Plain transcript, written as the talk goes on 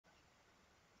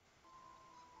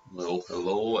Well,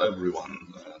 hello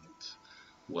everyone, and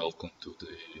welcome to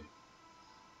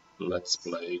the Let's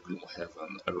Play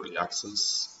Gloomhaven Early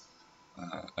Access.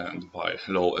 And by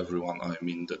hello everyone, I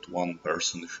mean that one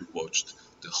person who watched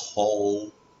the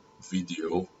whole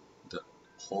video, the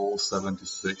whole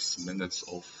 76 minutes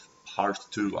of part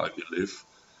 2, I believe.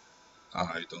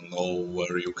 I don't know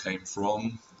where you came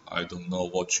from, I don't know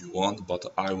what you want, but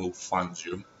I will find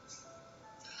you.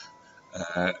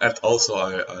 And also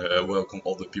I welcome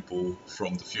all the people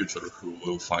from the future who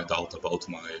will find out about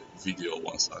my video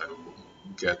once I will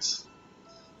get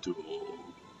to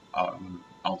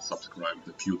unsubscribe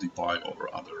the PewDiePie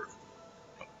or other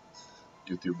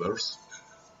YouTubers.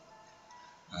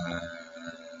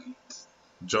 And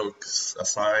jokes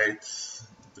aside,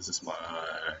 this is my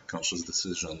conscious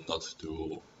decision not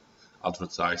to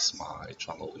advertise my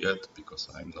channel yet because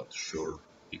I'm not sure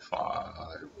if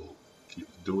I will keep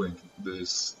doing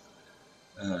this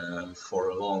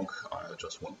for long. I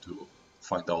just want to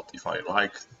find out if I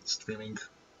like streaming.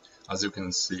 As you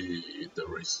can see,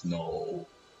 there is no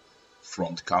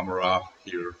front camera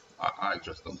here. I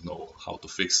just don't know how to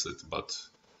fix it, but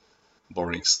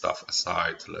boring stuff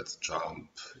aside, let's jump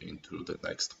into the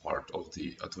next part of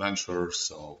the adventure.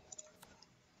 So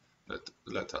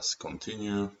let us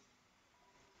continue.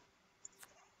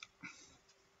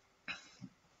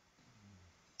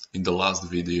 In the last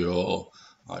video,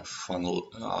 I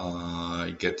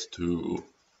get to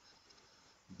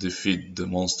defeat the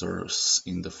monsters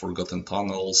in the Forgotten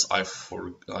Tunnels. I have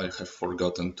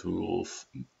forgotten to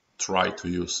try to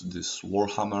use this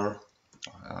Warhammer.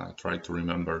 I try to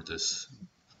remember this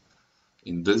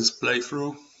in this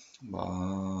playthrough,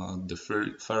 but the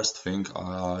first thing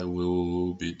I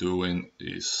will be doing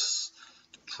is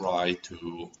to try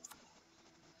to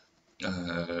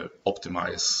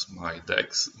optimize my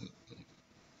decks,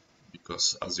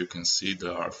 because as you can see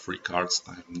there are 3 cards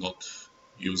I'm not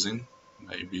using.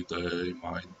 Maybe they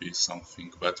might be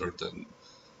something better than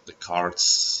the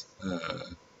cards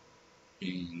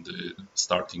in the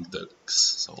starting decks.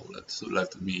 So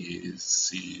let me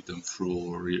see them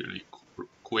through really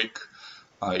quick.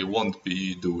 I won't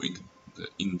be doing the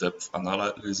in-depth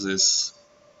analysis.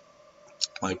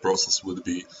 My process would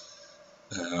be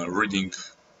reading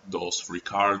those 3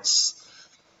 cards,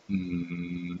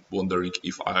 wondering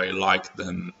if I like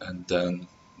them, and then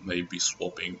maybe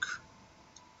swapping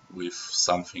with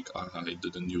something I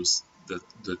didn't use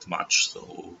that much.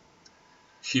 So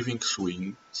heaving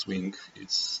swing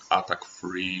is attack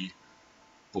 3,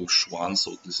 push 1,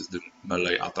 so this is the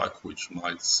melee attack which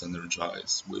might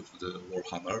synergize with the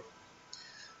Warhammer.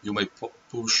 You may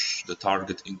push the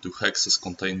target into hexes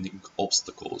containing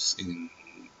obstacles. In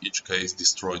each case,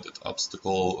 destroy that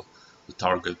obstacle, the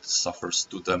target suffers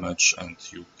 2 damage and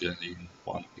you gain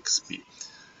 1 XP.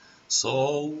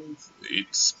 So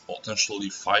it's potentially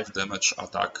 5 damage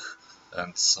attack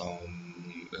and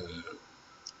some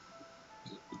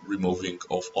removing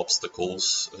of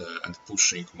obstacles, and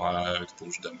pushing might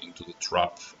push them into the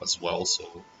trap as well.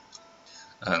 So,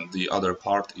 and the other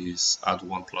part is add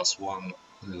 1+1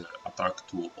 attack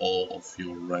to all of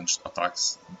your ranged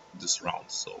attacks this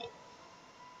round. So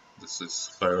this is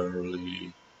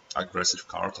fairly aggressive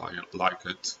card, I like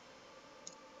it.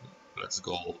 Let's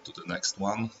go to the next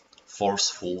one.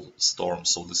 Forceful Storm.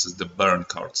 So this is the burn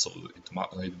card, so it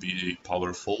might be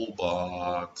powerful,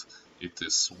 but it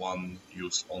is 1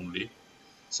 use only.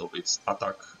 So it's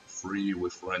attack 3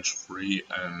 with range 3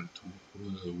 and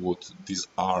would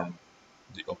disarm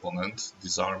the opponent.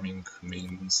 Disarming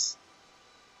means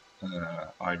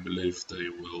I believe they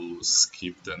will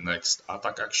skip the next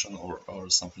attack action or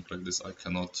something like this. I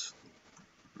cannot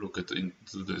look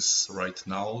into this right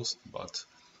now, but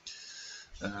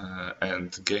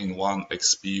and gain 1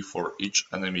 XP for each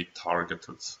enemy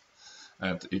targeted.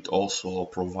 And it also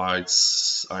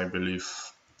provides, I believe,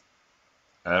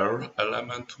 air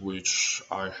element, which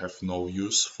I have no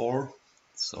use for.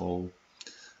 So,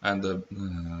 and the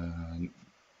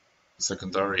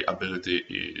secondary ability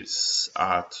is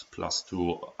add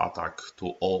 +2 attack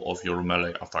to all of your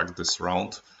melee attack this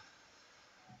round.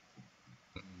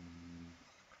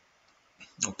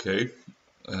 Okay.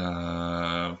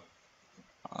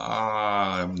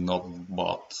 I'm not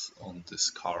bought on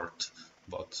this card,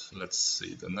 but let's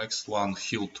see the next one.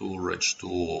 Heal 2, rage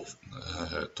 2,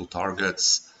 2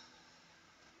 targets.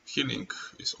 Healing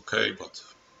is okay, but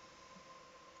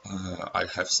I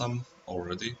have some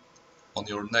already. On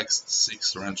your next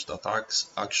 6 ranged attacks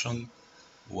action,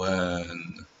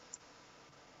 when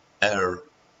air,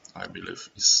 I believe,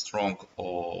 is strong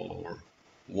or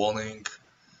warning,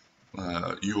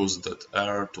 use that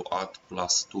air to add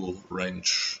 +2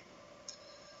 range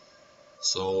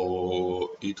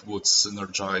So it would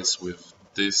synergize with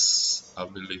this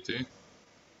ability.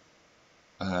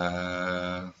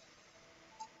 I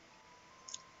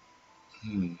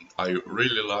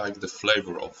really like the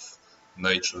flavor of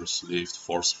Nature's Lift,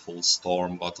 Forceful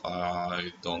Storm, but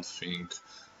I don't think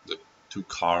the two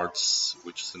cards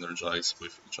which synergize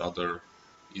with each other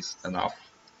is enough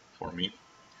for me.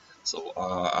 So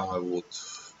I would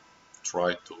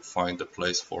try to find a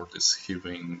place for this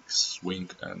heaving swing,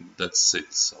 and that's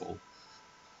it. So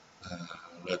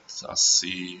let us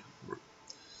see.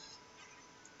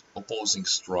 Opposing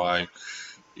strike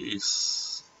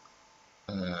is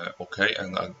okay,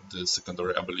 and the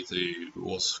secondary ability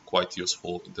was quite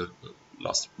useful in the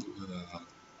last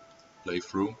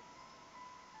playthrough.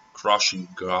 Crushing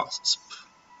Grasp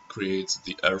creates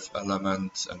the earth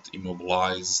element and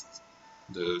immobilized.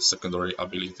 The secondary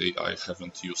ability I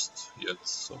haven't used yet,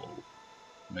 so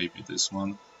maybe this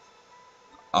one.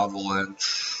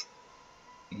 Avalanche,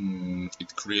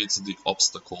 it creates the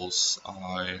obstacles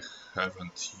I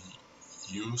haven't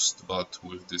used, but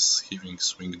with this heaving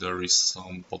swing there is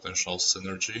some potential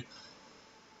synergy.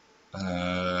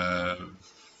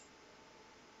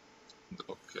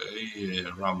 Okay,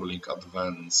 Rambling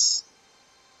Advance.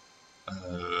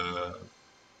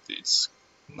 It's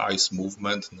nice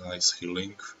movement, nice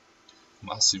healing.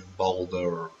 Massive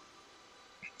Boulder.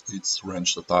 It's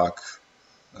ranged attack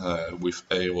with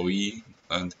AoE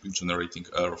and generating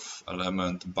Earth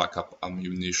element. Backup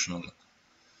ammunition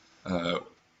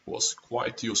was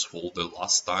quite useful the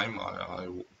last time.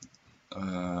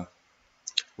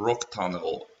 Rock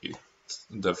Tunnel.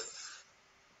 The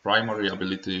primary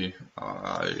ability,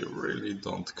 I really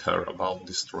don't care about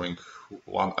destroying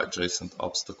one adjacent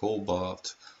obstacle,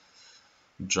 but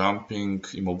jumping,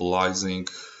 immobilizing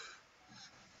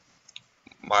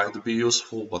might be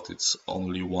useful, but it's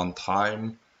only one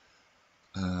time.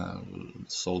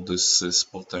 So this is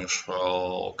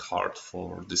potential card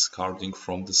for discarding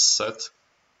from this set.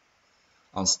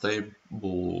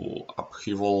 Unstable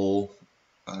Upheaval.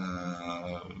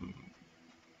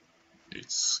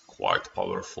 It's quite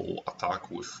powerful attack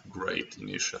with great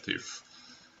initiative.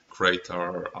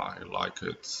 Crater, I like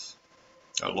it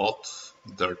a lot.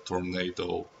 Their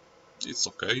Tornado, it's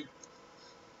okay.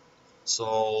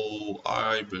 So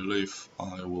I believe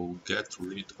I will get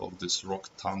rid of this Rock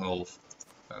Tunnel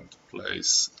and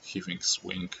place Heaving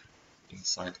Swing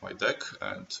inside my deck,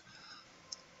 and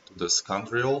to the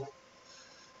Scandriel.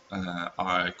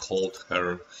 I called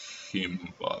her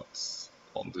him, but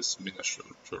on this miniature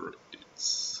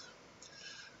it's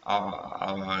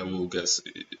I will guess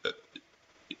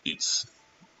it's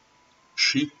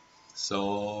she,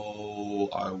 so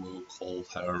I will call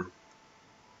her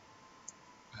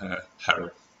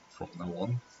her from now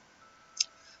on.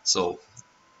 So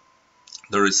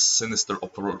there is Sinister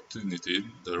Opportunity,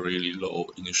 the really low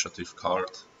initiative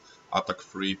card. Attack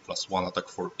 3 plus 1 attack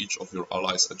for each of your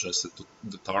allies adjacent to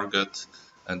the target,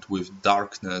 and with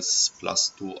Darkness plus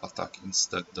 2 attack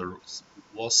instead. There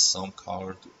was some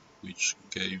card which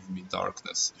gave me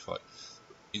Darkness if I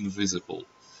invisible.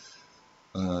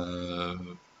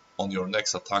 On your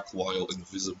next attack while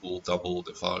invisible, double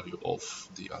the value of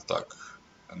the attack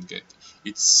and get.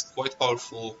 It's quite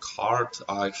powerful card.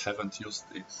 I haven't used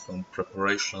it on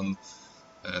preparation,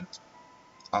 and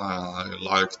I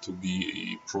like to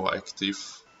be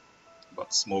proactive,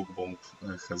 but Smoke Bomb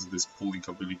has this pulling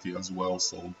ability as well,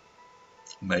 so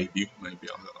maybe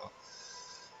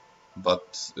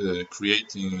but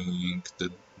creating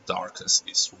the darkness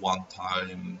is one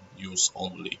time use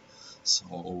only,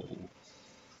 so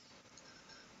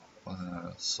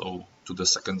to the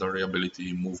secondary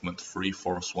ability, movement 3,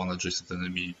 force one adjacent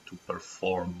enemy to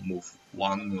perform move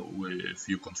 1 with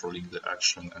you controlling the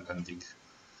action and ending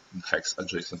in hex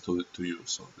adjacent to you.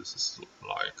 So this is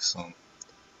like some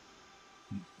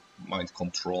mind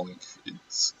controlling.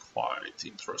 It's quite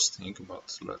interesting,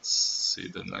 but let's see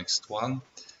the next one.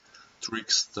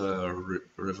 Trickster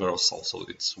Reversal, so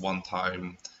it's one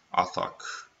time attack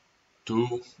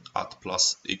 2 at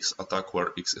plus X attack,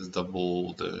 where X is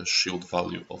double the shield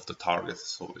value of the target,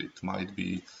 so it might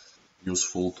be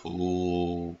useful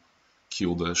to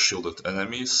kill the shielded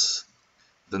enemies.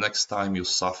 The next time you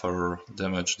suffer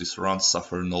damage this round,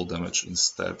 suffer no damage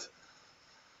instead.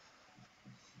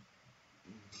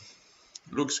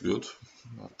 Looks good,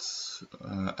 but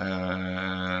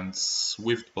and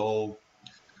Swift Bow,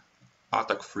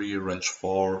 attack 3, range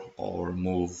 4, or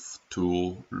move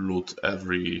 2, loot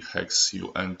every hex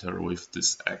you enter with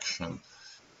this action.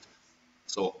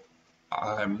 So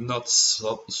I'm not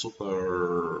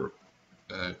super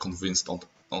convinced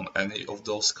on any of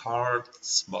those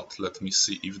cards, but let me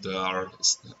see if there are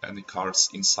any cards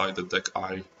inside the deck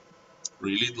I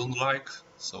really don't like.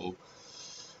 So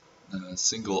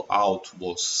single out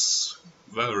was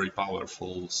very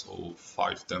powerful, so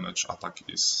 5 damage attack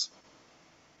is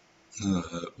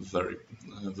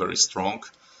very strong.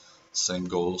 Same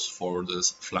goes for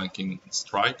this flanking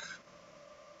strike.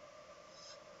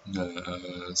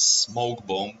 Smoke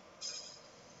bomb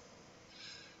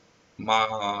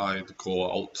might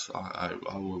go out.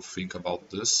 I will think about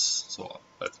this, so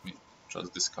let me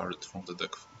just discard it from the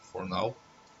deck for now.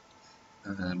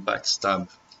 And backstab,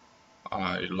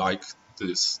 I like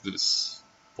this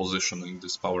positioning,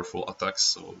 this powerful attack,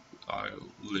 so I'll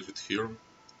leave it here.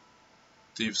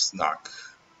 Thieves Knack.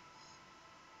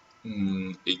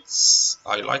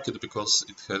 I like it because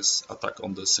it has attack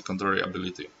on the secondary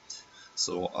ability,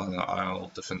 so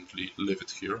I'll definitely leave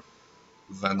it here.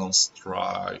 Venom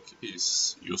Strike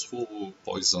is useful.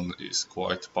 Poison is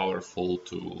quite powerful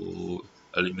to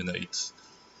eliminate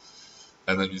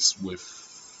enemies with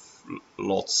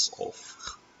lots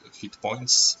of hit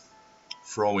points.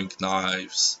 Throwing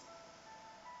Knives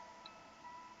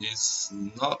is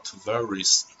not very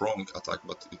strong attack,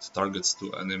 but it targets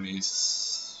 2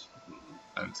 enemies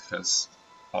and has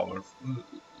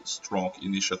strong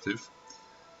initiative.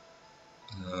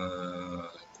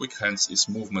 Quick Hands is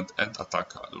movement and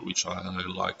attack, which I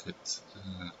like it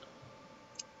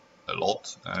a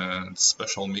lot, and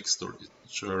Special Mixture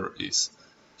is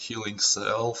healing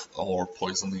self or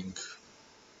poisoning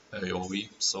AoE,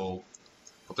 so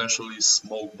potentially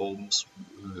Smoke Bombs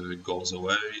goes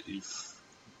away. If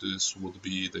this would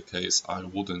be the case, I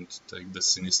wouldn't take the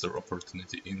Sinister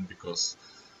Opportunity in, because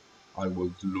I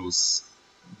would lose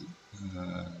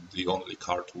the only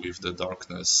card with the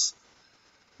Darkness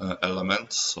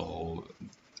element, so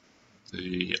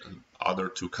the other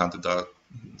 2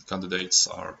 candidates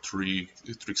are 3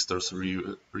 Trickster's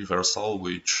Reversal,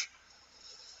 which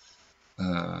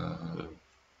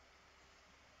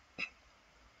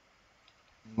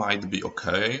might be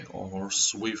okay, or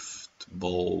Swift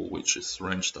Bow, which is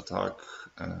ranged attack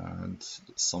and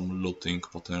some looting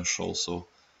potential, so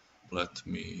let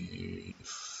me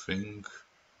think.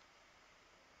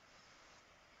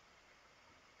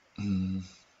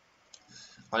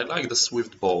 I like the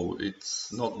Swift Bow.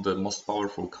 It's not the most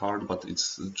powerful card, but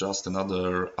it's just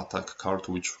another attack card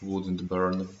which wouldn't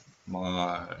burn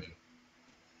my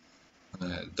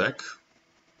deck,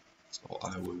 so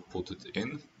I will put it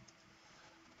in.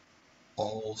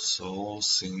 Also,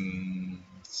 since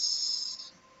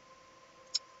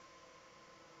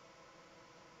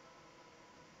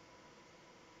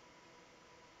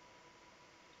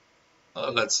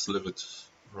let's leave it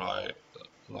right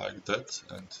like that,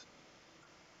 and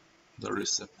there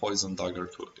is a Poison Dagger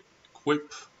to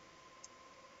equip,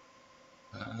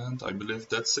 and I believe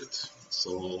that's it.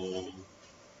 So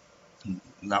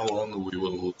now on we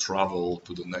will travel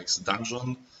to the next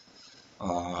dungeon.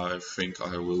 I think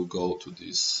I will go to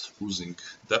this Oozing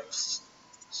Depths,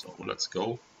 so let's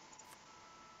go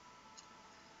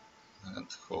and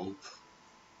hope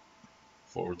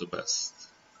for the best.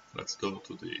 Let's go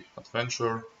to the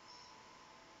adventure.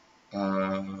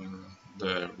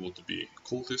 There would be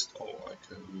cultist. Oh, I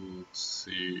could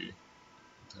see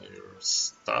their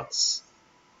stats.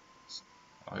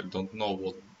 I don't know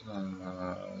what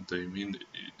they mean.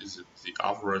 Is it the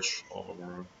average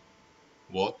or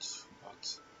what?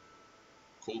 But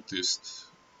cultists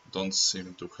don't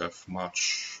seem to have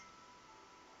much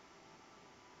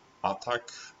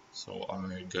attack, so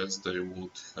I guess they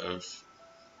would have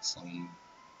some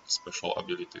special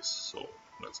abilities. So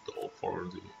let's go for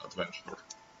the adventure.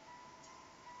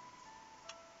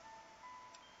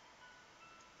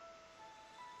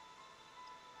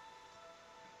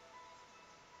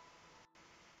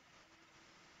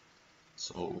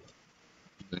 So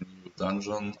the new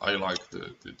dungeon, I like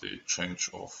the change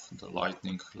of the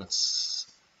lightning. Let's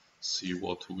see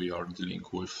what we are dealing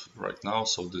with right now.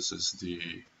 So this is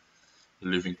the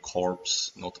living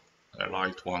corpse, not a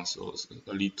light one, so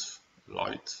elite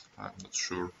light. I'm not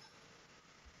sure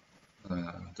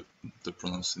the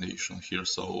pronunciation here.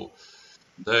 So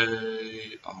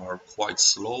they are quite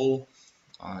slow.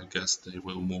 I guess they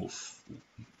will move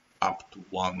up to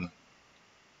 1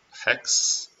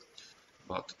 hex,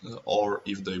 but or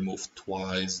if they move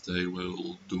twice, they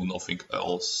will do nothing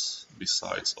else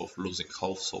besides of losing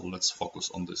health. So let's focus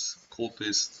on this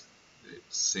cultist. It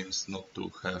seems not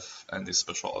to have any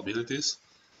special abilities.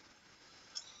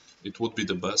 It would be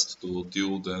the best to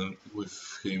deal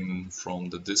with him from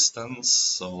the distance,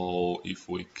 so if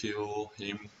we kill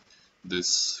him,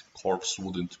 this corpse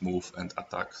wouldn't move and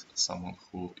attack someone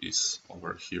who is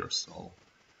over here, so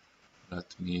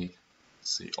Let me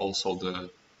see. Also the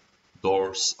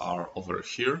doors are over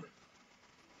here.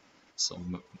 So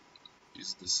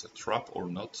is this a trap or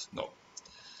not? No.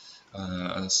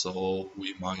 So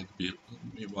we might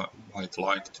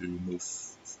like to move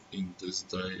in this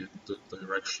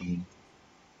direction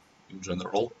in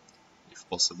general, if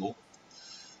possible.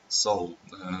 So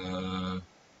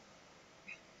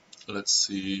let's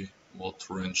see what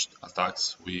ranged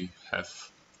attacks we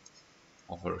have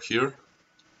over here.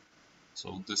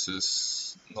 So this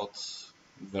is not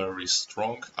very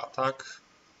strong attack,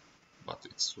 but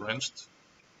it's ranged.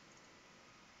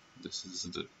 This is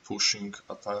the pushing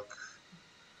attack.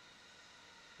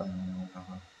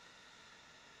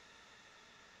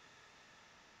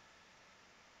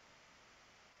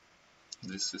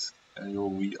 This is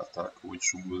AoE attack,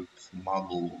 which would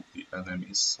muddle the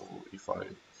enemies, so if I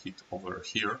hit over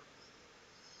here,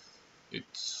 it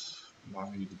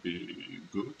might be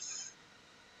good.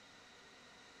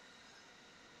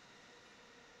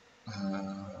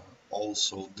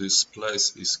 Also, this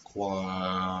place is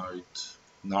quite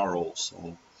narrow,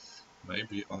 so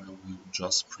maybe I will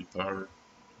just prepare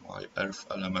my earth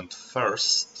element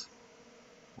first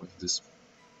with this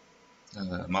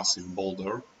massive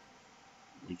boulder,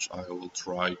 which I will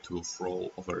try to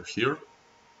throw over here.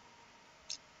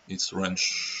 It's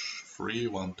range 3,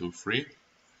 1, 2, 3.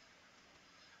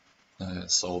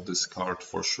 So this card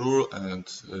for sure, and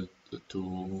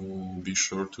to be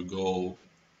sure to go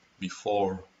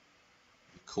before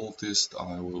the cultist,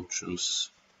 I will choose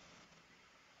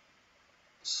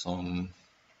some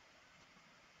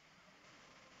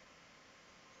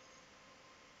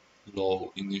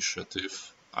low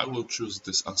initiative. I will choose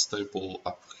this unstable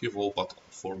upheaval, but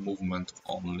for movement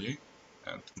only,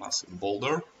 and massive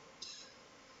boulder.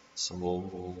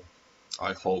 So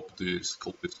I hope this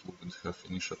cultist wouldn't have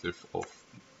initiative of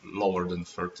lower than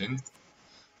 13.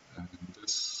 And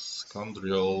this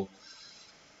Scandriel,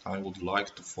 I would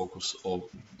like to focus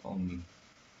on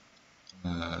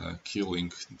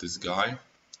killing this guy.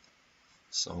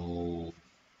 So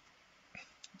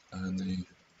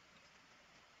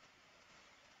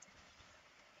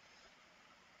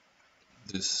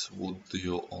this would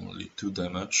deal only 2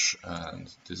 damage, and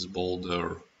this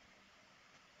boulder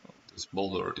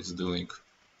is dealing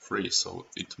 3, so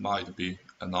it might be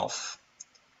enough.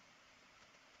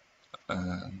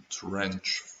 And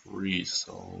range 3,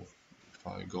 so if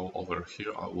I go over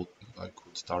here, I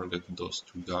could target those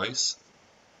 2 guys.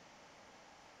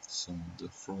 So the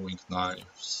throwing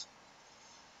knives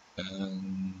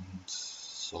and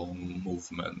some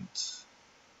movement.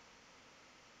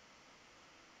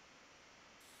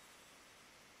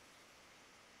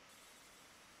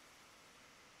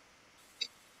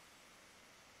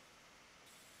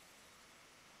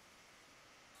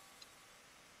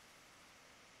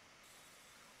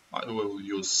 I will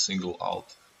use single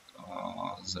out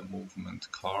the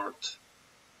movement card.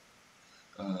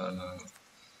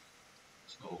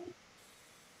 So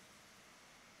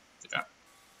yeah.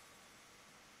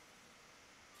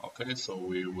 Okay, so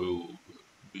we will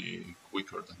be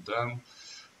quicker than them.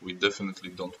 We definitely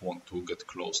don't want to get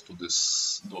close to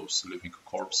those living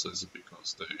corpses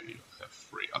because they have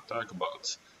free attack,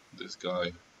 but this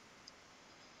guy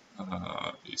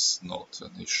is not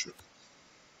an issue.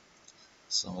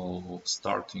 So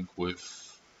starting with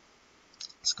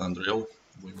Scandriel,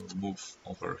 we will move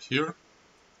over here,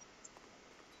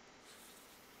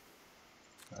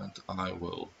 and I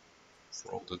will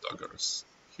throw the daggers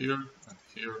here and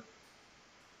here.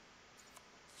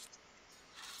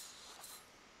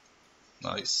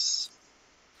 Nice.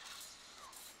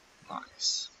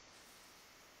 Nice.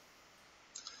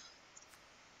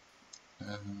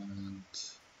 And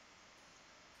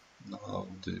now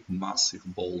the massive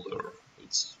boulder,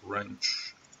 it's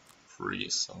range 3,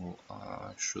 so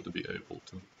I should be able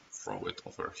to throw it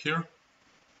over here.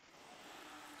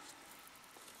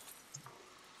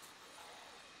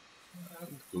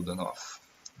 And good enough.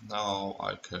 Now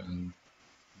I can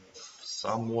move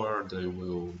somewhere. They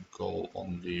will go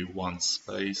only one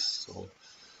space, so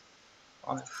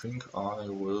I think I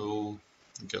will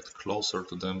get closer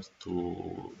to them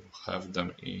to have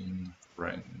them in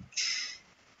range.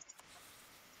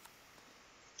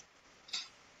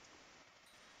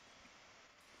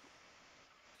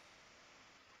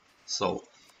 So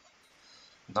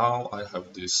now I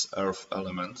have this earth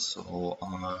element, so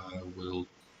I will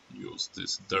use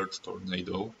this dirt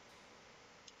tornado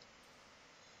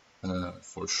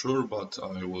for sure, but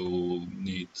I will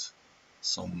need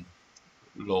some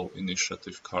low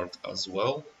initiative card as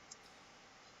well.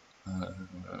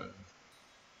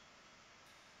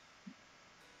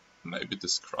 Maybe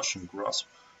this crushing grasp.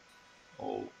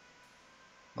 Oh,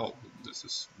 No, this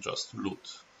is just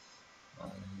loot.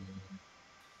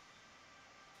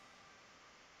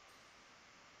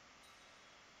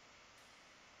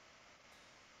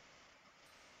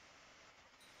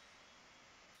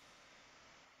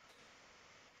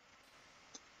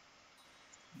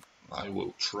 I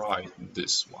will try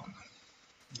this one,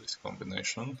 this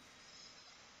combination.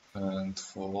 And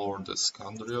for the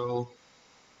Scandrial,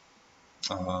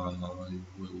 I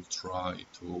will try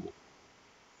to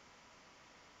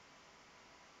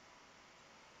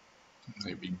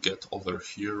maybe get over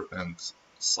here and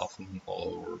soften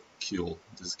or kill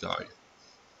this guy.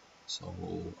 So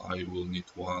I will need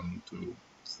 1, 2,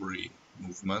 3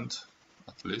 movement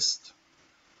at least.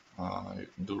 I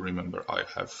do remember I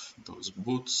have those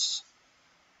boots.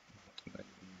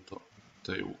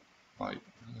 They might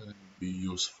be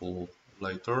useful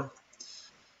later.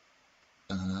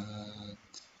 And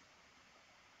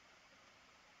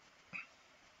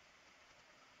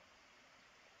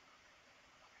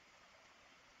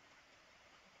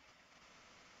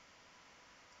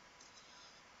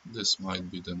this might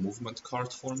be the movement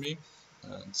card for me,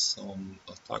 and some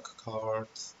attack card.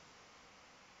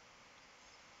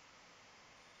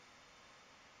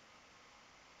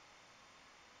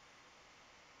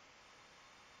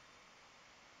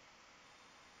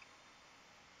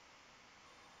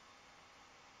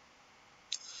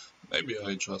 Maybe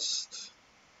I just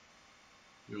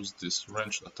use this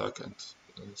ranged attack, and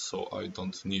so I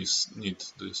don't need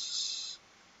this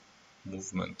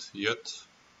movement yet.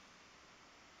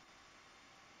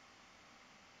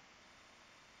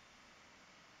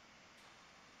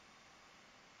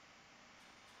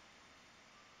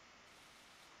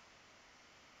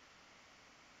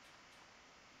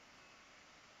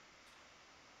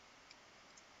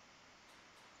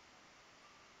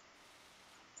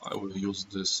 I will use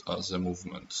this as a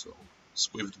movement, so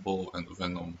Swift Bow and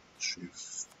Venom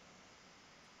Sheath.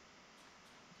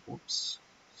 Whoops.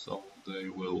 So they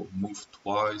will move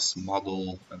twice,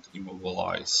 muddle and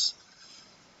immobilize.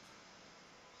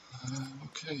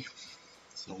 Okay,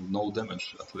 so no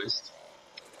damage at least.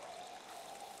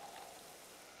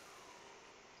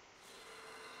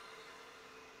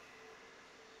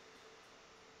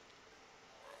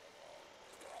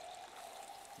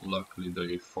 Luckily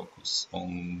they focus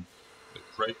on the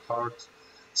prey card.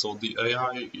 So the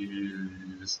AI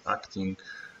is acting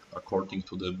according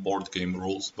to the board game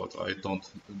rules, but I don't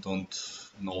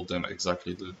know them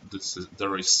exactly.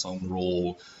 There is some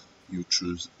rule you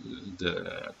choose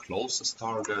the closest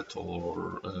target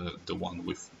or the one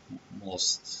with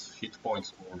most hit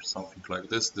points or something like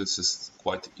this. This is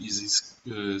quite easy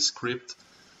script,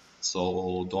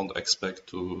 so don't expect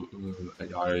to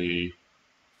AI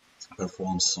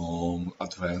perform some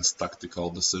advanced tactical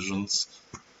decisions.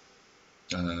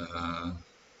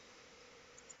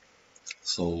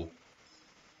 So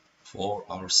for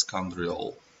our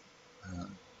Scandrial,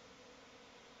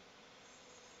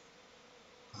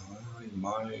 I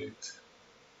might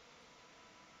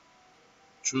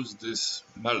choose this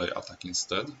melee attack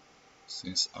instead,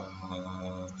 since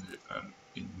I am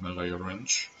in melee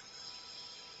range.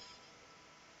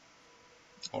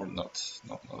 Or not,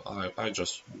 no, I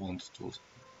just want to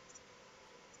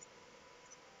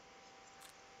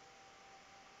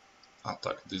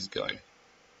attack this guy.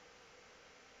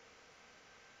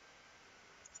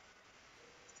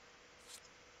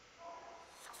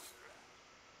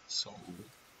 So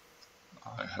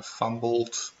I have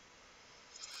fumbled,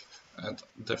 and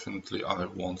definitely I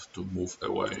want to move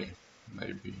away,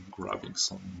 maybe grabbing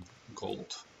some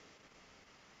gold.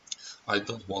 I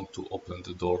don't want to open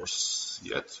the doors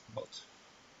yet, but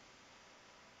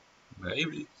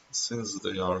maybe since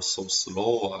they are so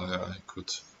slow I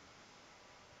could...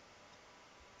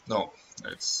 No,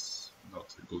 it's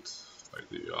not a good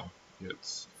idea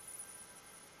yet.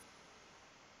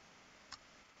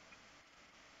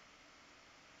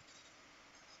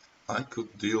 I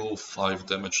could deal 5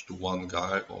 damage to one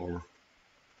guy, or...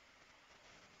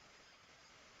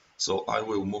 So I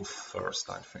will move first,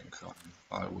 I think.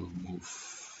 I will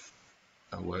move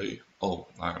away. Oh,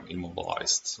 I am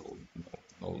immobilized, so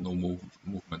no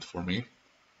movement for me.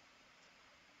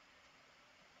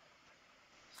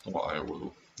 So I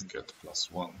will get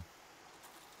 +1.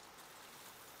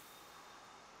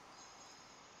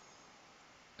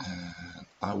 And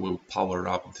I will power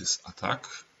up this attack.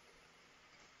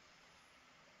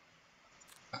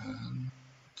 And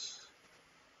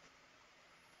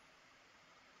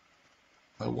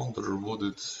I wonder, would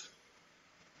it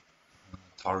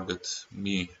target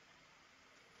me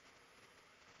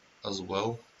as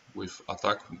well with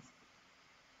attack?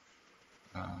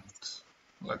 And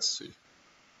let's see.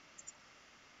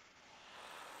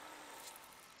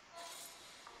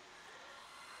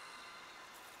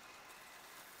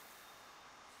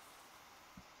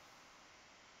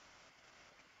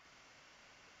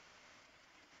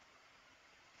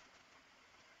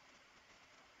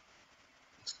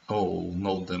 Oh,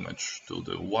 no damage to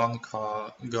the one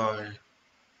guy,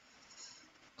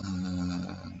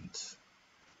 and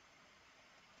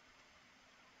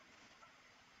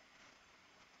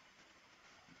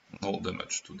no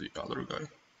damage to the other guy.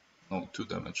 No, 2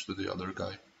 damage to the other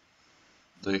guy.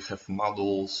 They have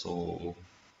muddle, so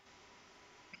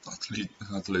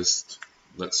at least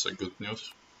that's a good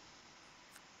news.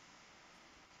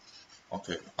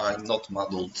 Okay, I'm not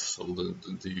muddled, so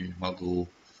the muddle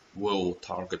will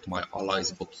target my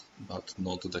allies, but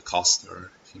not the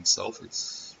caster himself.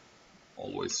 It's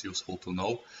always useful to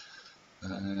know.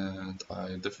 And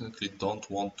I definitely don't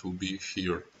want to be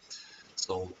here.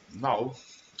 So now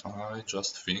I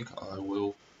just think I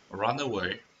will run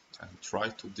away and try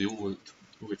to deal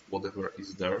with whatever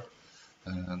is there,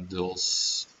 and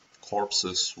those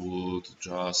corpses would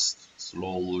just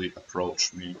slowly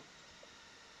approach me.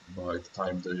 By the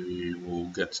time they will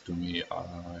get to me,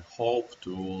 I hope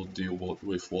to deal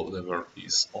with whatever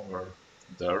is over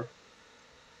there.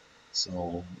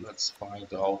 So let's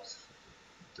find out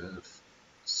the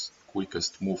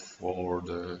quickest move for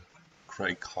the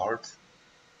Craig Heart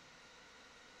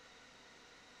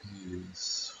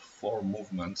is 4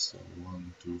 movements, so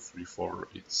 1, 2, 3, 4.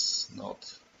 It's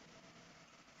not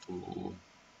too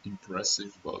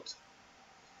impressive, but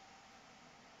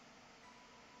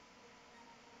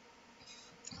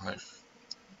I've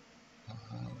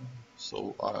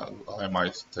so I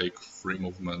might take 3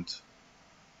 movement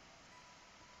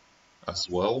as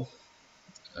well.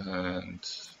 And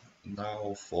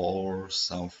now for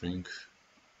something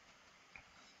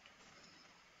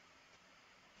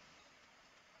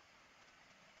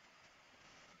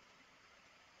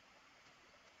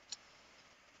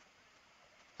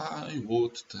I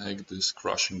would take this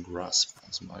Crushing Grasp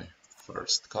as my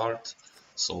first card,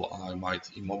 so I might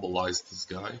immobilize this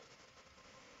guy.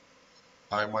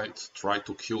 I might try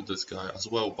to kill this guy as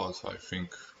well, but I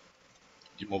think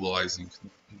immobilizing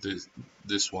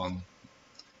this one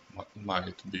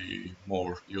might be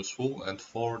more useful. And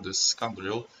for this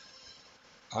Scandriel,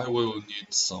 I will need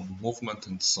some movement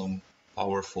and some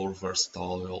powerful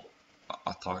versatile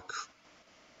attack.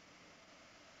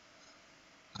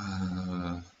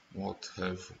 What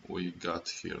have we got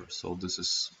here? So this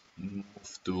is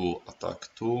move 2, attack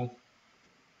 2.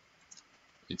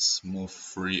 It's move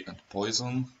 3 and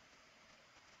poison.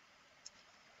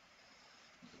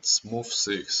 It's move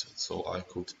 6, so I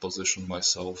could position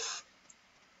myself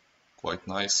quite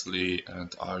nicely,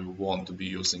 and I won't be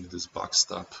using this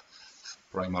backstab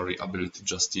primary ability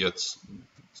just yet,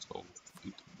 so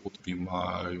it would be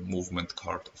my movement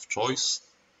card of choice.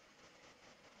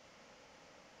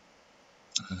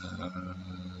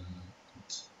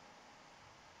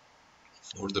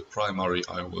 For the primary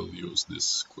I will use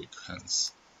this Quick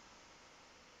Hands.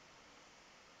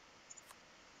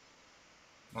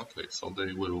 Okay, so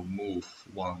they will move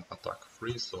 1 attack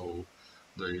free, so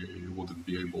they wouldn't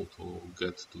be able to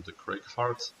get to the Craig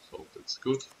Heart, so that's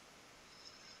good.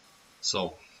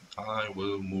 So I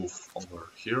will move over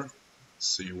here,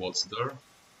 see what's there.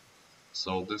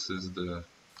 So this is the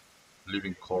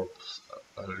Living Corpse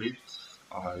Elite.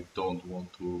 I don't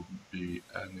want to be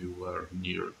anywhere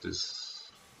near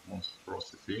this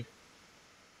monstrosity.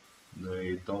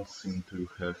 They don't seem to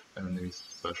have any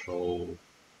special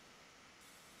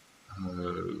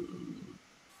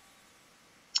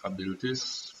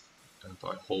abilities, and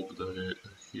I hope that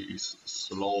he is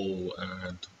slow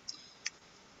and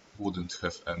wouldn't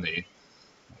have any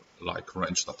like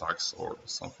ranged attacks or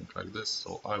something like this.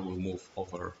 So I will move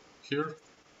over here,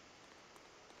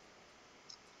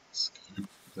 skip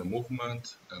the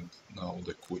movement, and now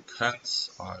the Quick Hands.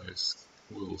 I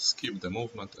will skip the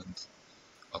movement and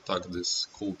attack this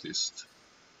cultist.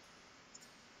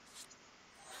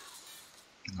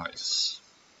 Nice.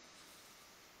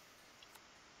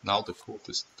 Now the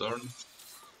cultist turn.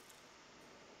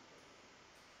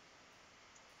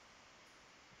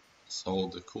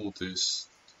 So the cultist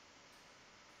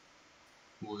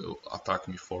will attack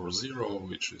me for 0,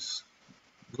 which is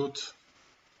good.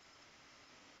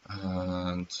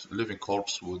 And Living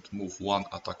Corpse would move 1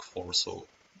 attack 4, so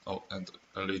and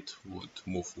Elite would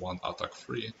move 1 attack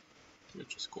 3,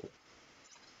 which is cool.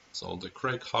 So the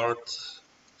Craig Heart,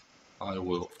 I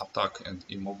will attack and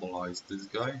immobilize this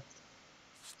guy.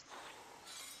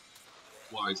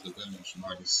 Twice the damage,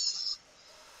 nice.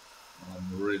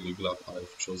 I'm really glad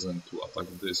I've chosen to attack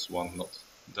this one, not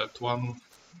that one.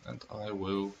 And I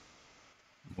will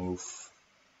move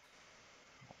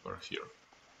over here.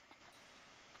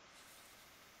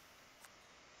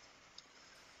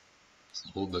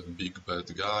 So the big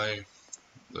bad guy,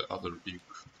 the other big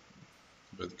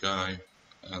bad guy,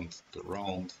 and the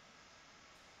round.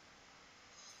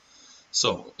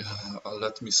 So,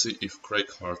 let me see if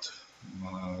Craigheart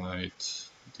might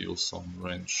deal some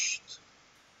ranged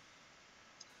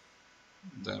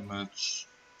damage.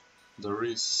 There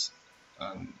is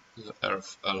an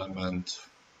earth element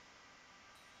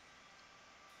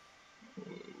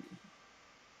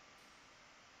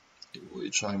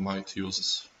which I might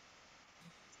use.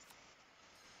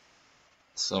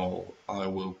 So I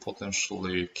will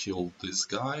potentially kill this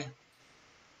guy.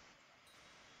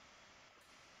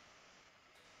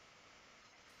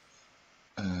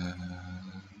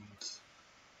 And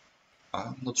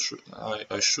I'm not sure.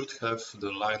 I should have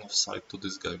the line of sight to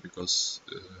this guy because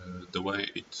the way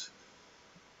it's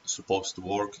supposed to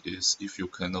work is if you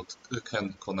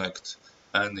can connect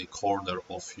any corner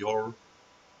of your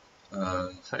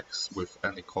hex with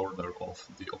any corner of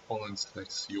the opponent's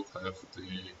hex, you have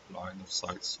the line of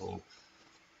sight. So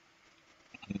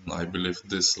I believe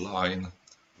this line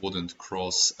wouldn't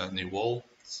cross any wall,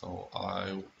 so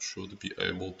I should be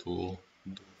able to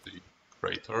do the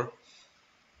crater.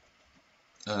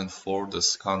 And for the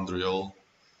Scandrial,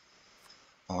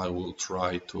 I will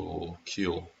try to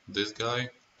kill this guy,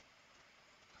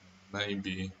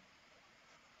 maybe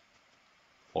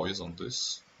poison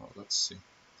this. Let's see.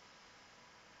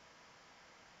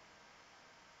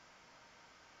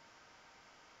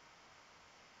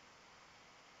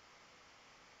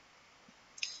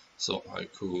 So I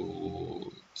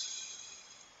could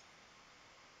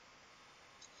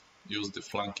use the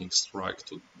flanking strike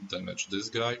to damage this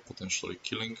guy, potentially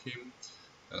killing him,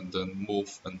 and then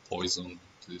move and poison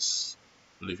this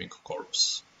living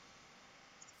corpse.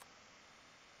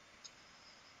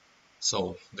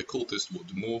 So the cultist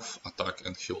would move, attack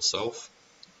and heal self.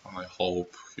 I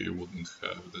hope he won't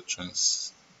have a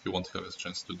chance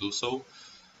to do so.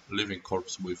 Living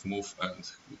corpse with move and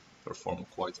perform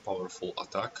quite powerful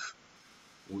attack,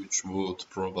 which would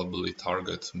probably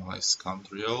target my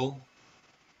Scandrial.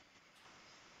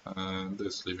 And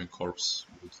this living corpse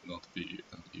would not be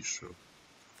an issue.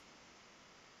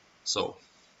 So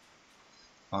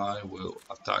I will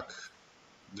attack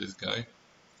this guy.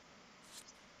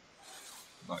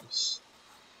 Nice.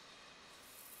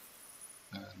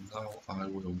 And now I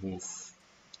will move,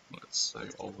 let's say,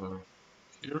 over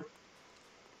here.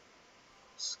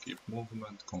 Skip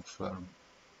movement, confirm.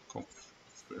 Oh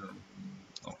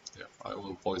yeah, I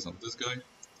will poison this guy.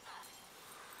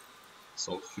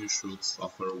 So he should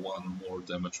suffer 1 more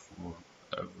damage for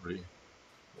every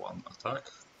 1 attack.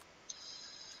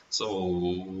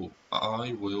 So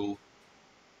I will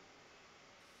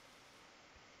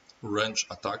range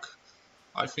attack.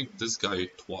 I think this guy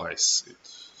twice.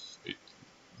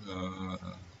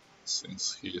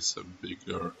 Since he is a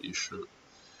bigger issue.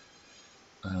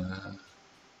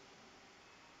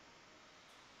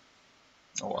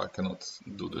 Oh, I cannot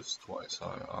do this twice.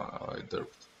 I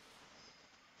derped.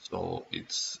 So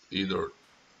it's either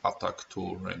attack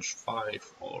 2 range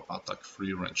 5 or attack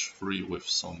 3 range 3 with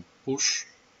some push.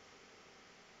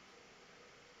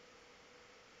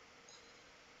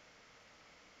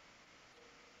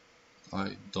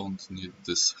 I don't need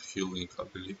this healing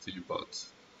ability, but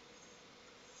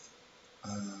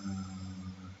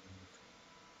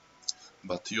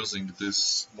using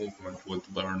this movement would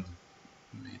burn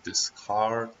me this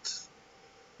card.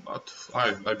 But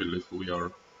I believe we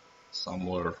are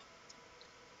somewhere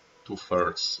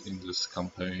 2/3 in this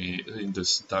campaign, in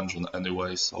this dungeon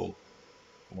anyway, so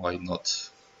why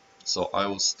not? So I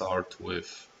will start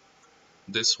with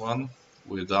this one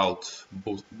without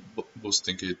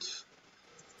boosting it,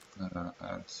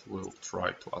 and we'll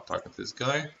try to attack this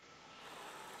guy.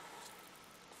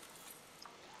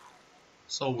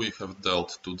 So we have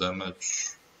dealt 2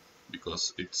 damage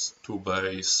because it's 2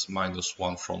 base,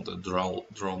 -1 from the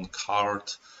drawn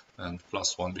card, and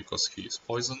 +1 because he is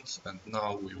poisoned. And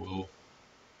now we will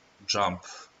jump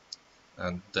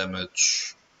and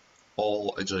damage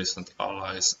all adjacent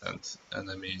allies and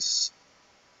enemies.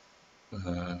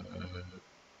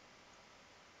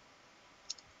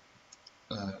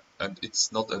 And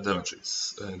it's not a damage,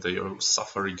 they are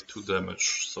suffering 2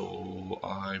 damage, so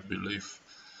I believe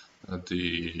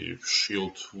the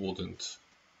shield won't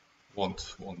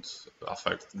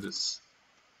affect this.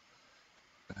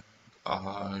 And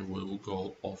I will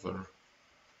go over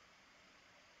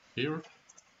here,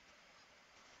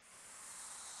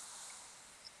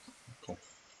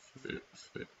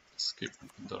 skip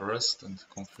the rest and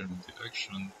confirm the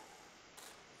action.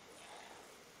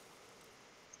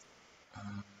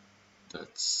 And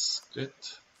that's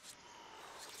it.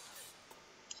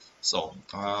 So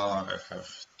I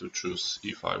have to choose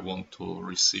if I want to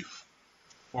receive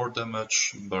 4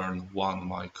 damage, burn 1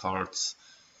 my cards.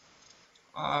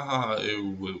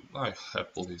 I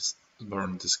happily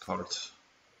burn this card.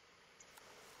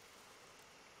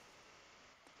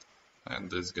 And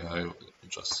this guy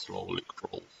just slowly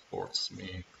crawls towards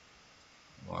me.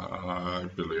 I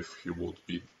believe he would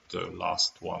be the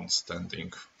last one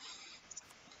standing.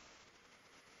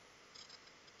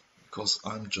 Because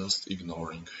I'm just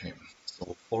ignoring him.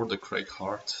 So for the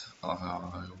Craigheart,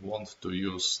 I want to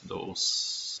use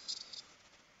those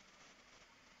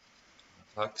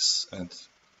attacks, and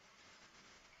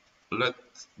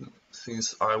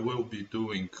since I will be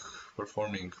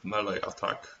performing melee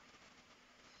attack,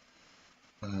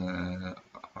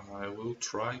 I will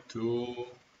try to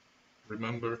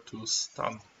remember to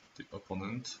stun the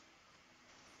opponent.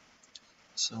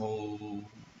 So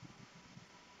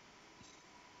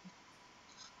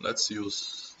let's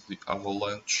use the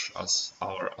Avalanche as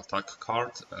our attack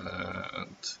card,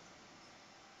 and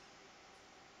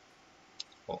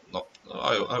well, no,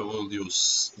 I will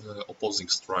use Opposing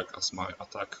Strike as my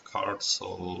attack card,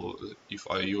 so if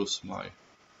I use my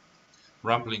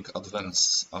Rambling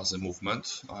Advance as a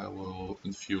movement, I will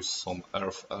infuse some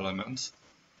Earth element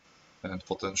and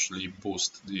potentially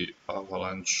boost the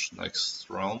Avalanche next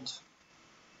round.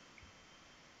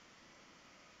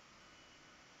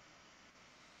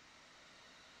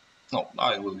 No,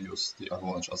 I will use the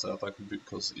Avalanche as an attack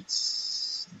because it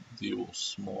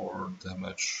deals more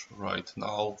damage right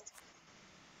now.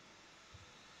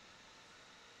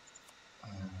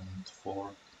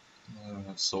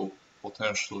 And so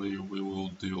potentially we will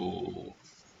deal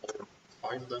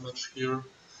 5 damage here.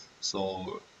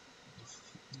 So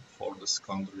for the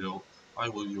Scandriel, I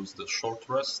will use the short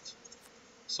rest.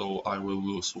 So I will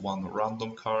lose one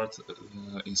random card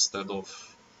instead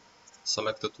of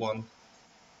selected one,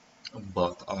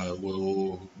 but I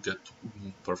will get to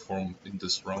perform in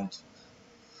this round.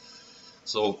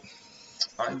 So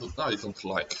I don't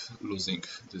like losing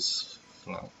this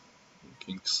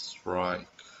flanking strike.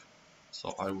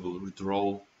 So I will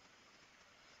withdraw.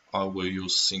 I will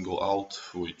use single out,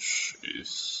 which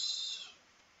is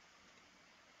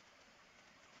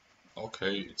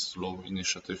okay. It's low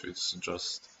initiative. It's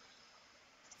just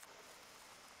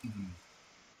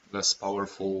less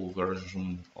powerful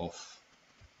version of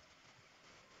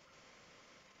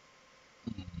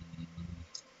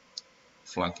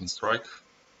flanking strike.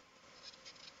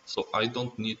 So I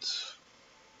don't need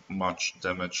much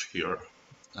damage here.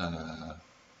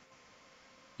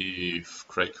 If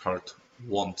Craigheart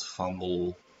won't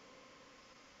fumble,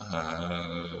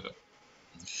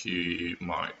 he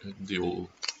might deal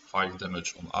 5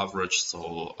 damage on average,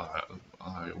 so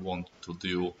I want to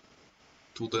deal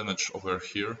 2 damage over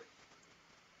here.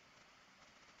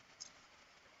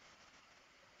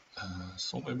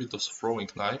 So maybe those throwing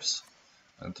knives,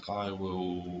 and I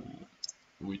will,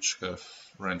 which have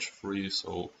range 3,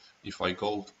 so if I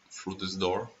go through this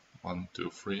door, 1, 2,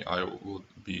 3, I would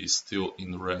be still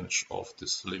in range of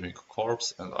this living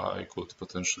corpse, and I could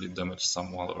potentially damage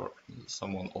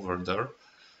someone over there.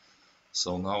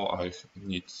 So now I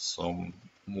need some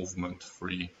movement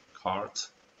free card.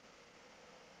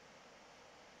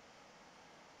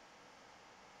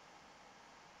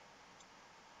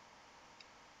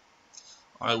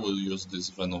 I will use this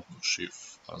Venom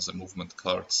Sheath as a movement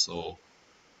card, so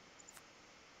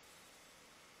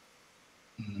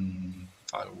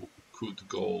I could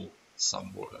go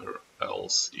somewhere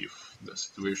else if the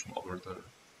situation over there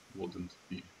wouldn't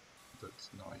be that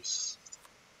nice.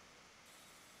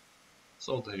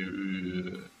 So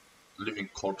the Living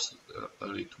Corpse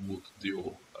Elite would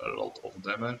deal a lot of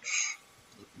damage.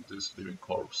 This Living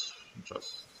Corpse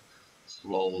just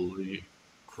slowly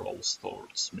crawls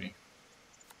towards me.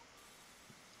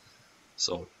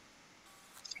 So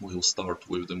we'll start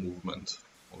with the movement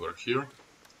over here.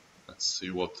 Let's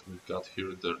see what we've got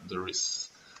here. There is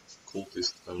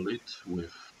Cultist Elite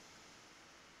with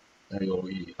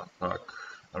AoE attack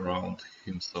around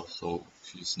himself, so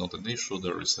he's not an issue.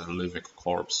 There is a Living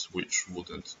Corpse which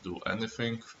wouldn't do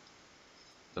anything.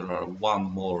 There are one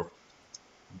more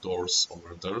doors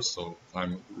over there, so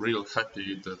I'm real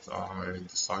happy that I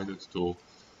decided to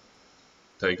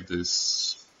take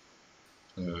this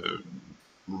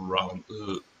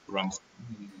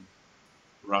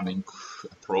running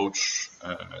approach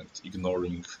and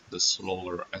ignoring the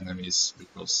slower enemies,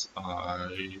 because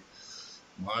I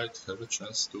might have a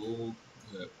chance to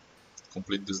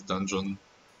complete this dungeon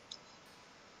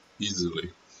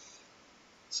easily.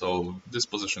 So this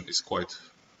position is quite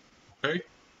okay.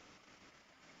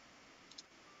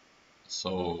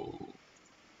 So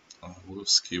I will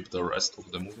skip the rest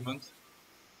of the movement.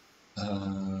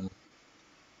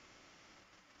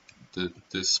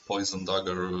 This poison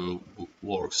dagger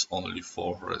works only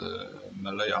for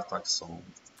melee attacks, so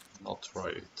not try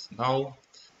it now.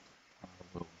 I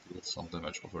will deal some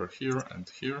damage over here and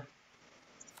here.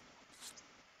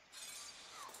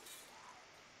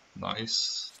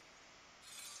 Nice.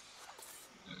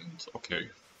 And okay.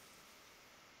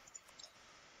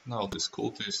 Now this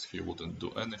cultist, he wouldn't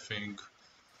do anything.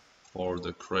 For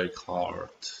the Craig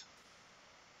Heart.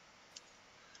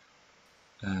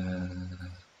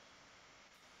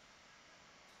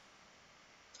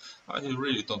 I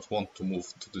really don't want to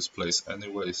move to this place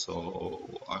anyway,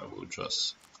 so I will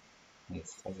just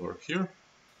move over here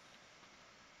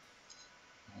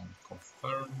and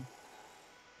confirm.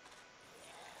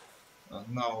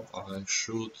 And now I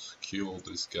should kill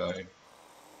this guy.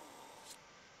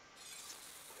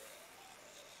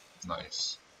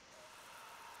 Nice.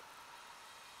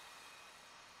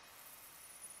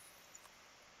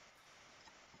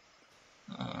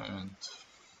 And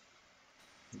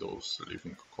those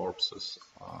living corpses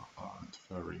aren't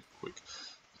very quick.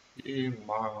 He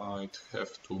might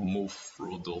have to move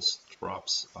through those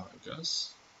traps, I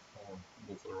guess, or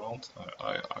move around.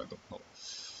 I don't know.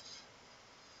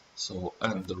 So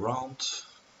end the round,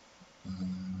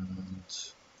 and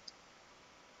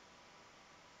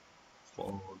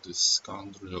for this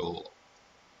scoundrel,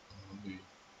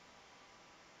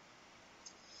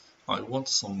 I want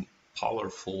some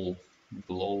powerful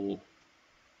blow.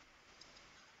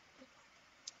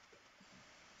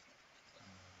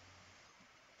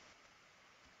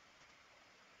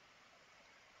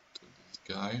 To this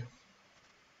guy.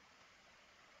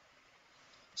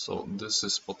 So this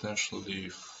is potentially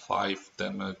 5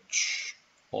 damage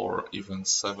or even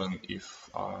 7 if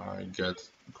I get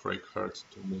Craig Heart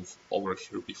to move over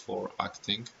here before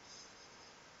acting.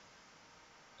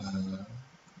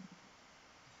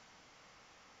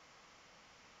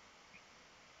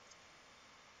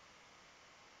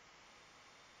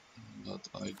 But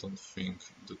I don't think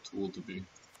that would be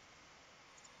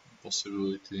a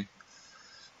possibility.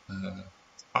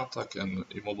 Attack and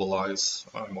immobilize,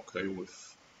 I'm okay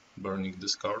with burning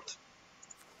this card.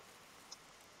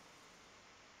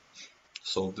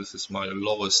 So this is my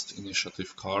lowest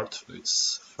initiative card,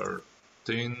 it's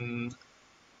 13.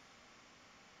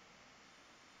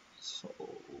 So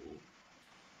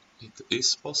it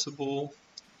is possible,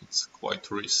 it's quite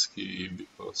risky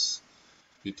because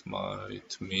it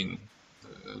might mean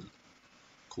the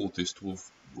cultist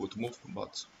would move,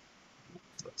 but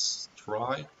let's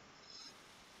try.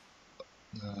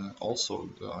 Also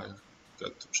I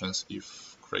get the chance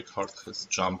if Craig Heart has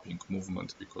jumping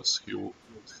movement, because he would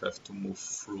have to move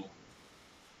through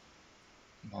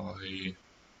my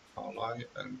ally,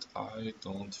 and I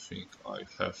don't think I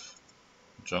have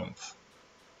jump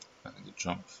and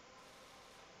jump.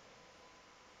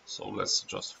 So let's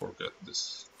just forget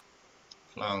this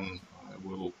plan. I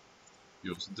will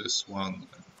use this one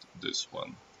and this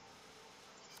one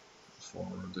for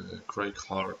the Craig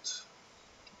Heart.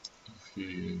 If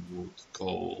he would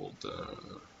go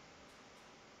there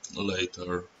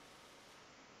later,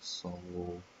 so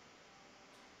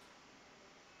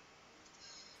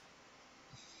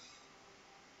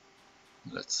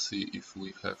let's see if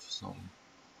we have some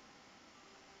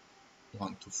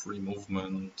 1 to 3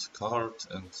 movement card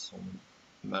and some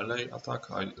melee attack.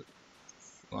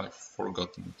 I've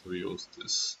forgotten to use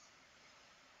this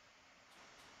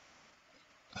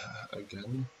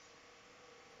again.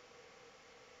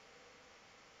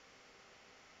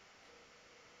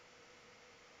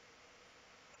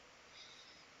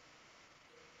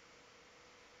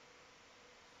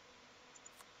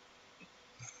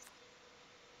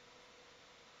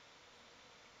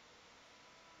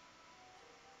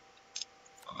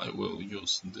 I will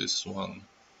use this one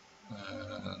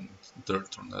and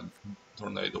Dirt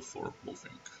Tornado for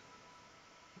movement.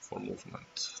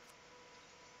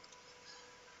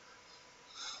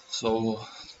 So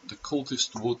the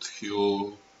cultist would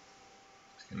heal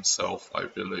himself, I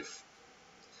believe.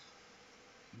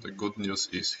 The good news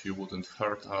is he wouldn't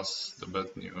hurt us, the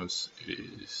bad news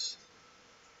is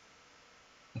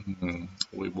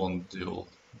we won't deal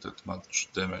that much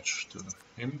damage to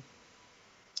him.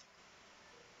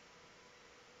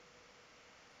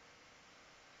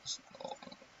 So,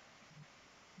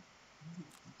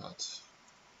 but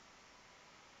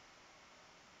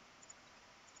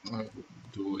I would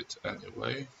do it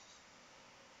anyway.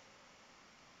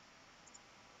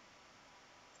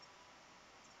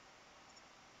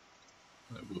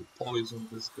 I will poison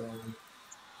this guy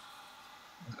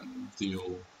and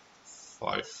deal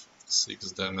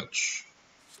 5-6 damage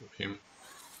to him.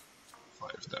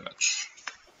 5 damage.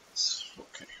 It's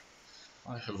okay.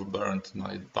 I have burned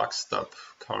my backstab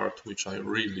card, which I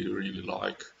really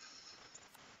like,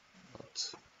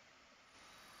 but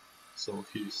So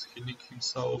he's healing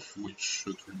himself, which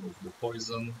should remove the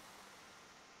poison,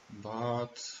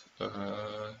 but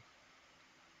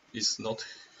is not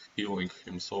healing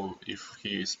him. So if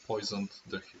he is poisoned,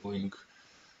 the healing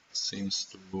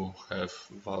seems to have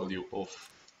value of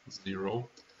 0.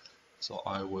 So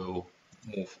I will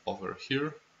move over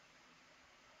here.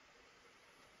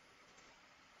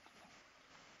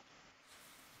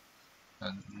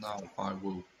 And now I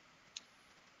will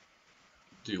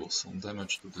deal some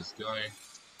damage to this guy.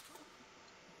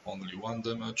 Only 1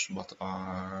 damage, but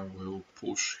I will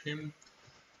push him.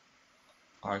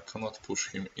 I cannot push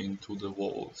him into the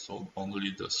wall, so only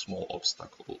the small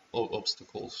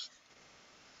obstacles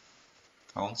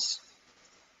counts.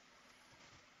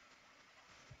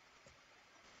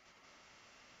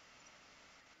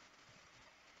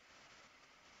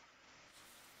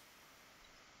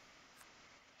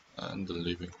 And the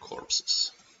living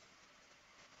corpses.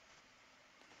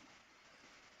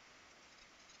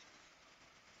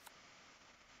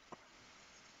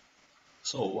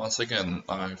 So once again,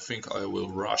 I think I will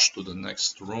rush to the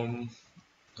next room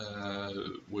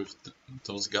with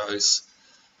those guys.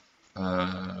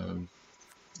 The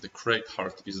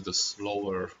Craigheart is the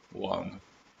slower one,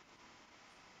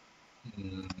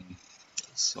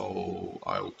 so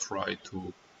I'll try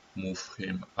to move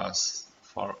him as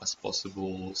far as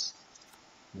possible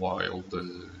while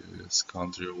the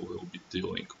Scandriel will be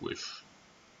dealing with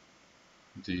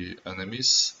the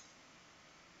enemies.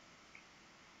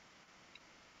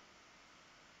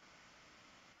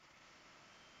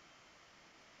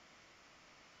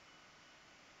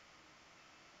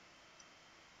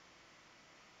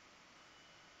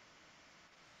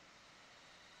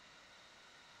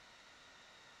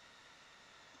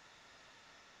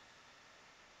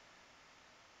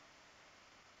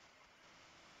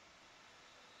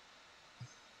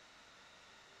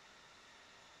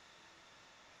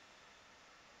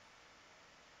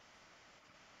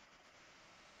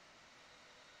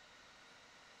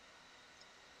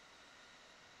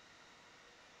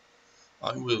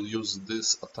 I will use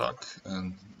this attack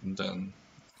and then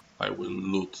I will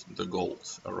loot the gold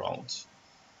around.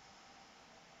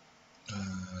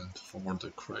 And for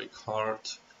the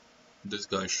Craigheart, this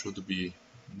guy should be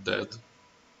dead,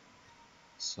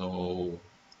 so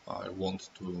I want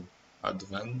to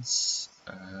advance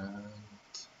and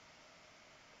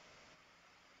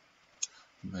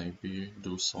maybe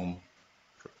do some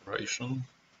preparation.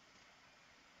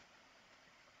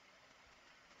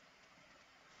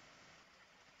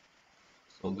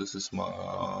 So this is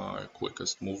my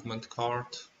quickest movement card.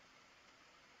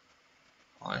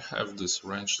 I have this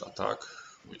ranged attack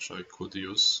which I could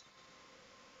use,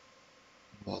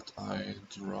 but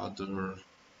I'd rather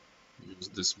use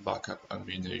this backup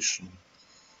ammunition.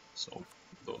 So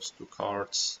those 2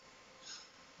 cards.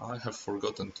 I have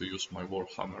forgotten to use my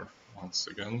Warhammer once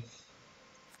again.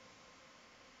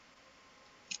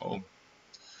 Oh,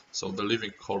 so the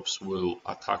living corpse will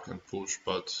attack and push,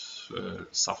 but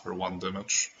suffer 1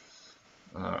 damage,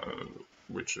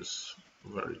 which is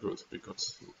very good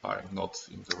because I'm not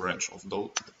in the range of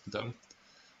them.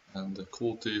 And the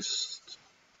cultist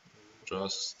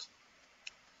just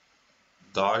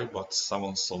die, but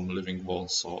summon some living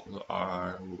bones, so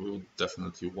I will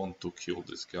definitely want to kill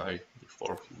this guy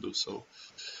before he do so.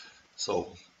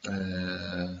 So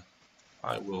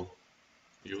I will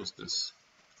use this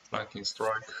flanking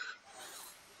strike.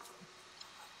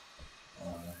 I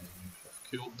have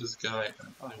killed this guy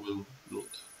and I will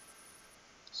loot.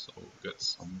 So get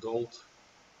some gold,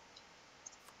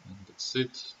 and that's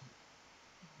it.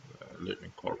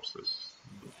 Living corpses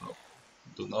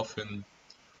do nothing.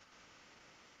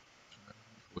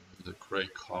 With the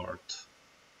Craigheart,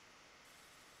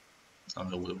 I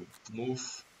will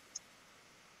move.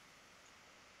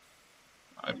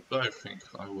 I think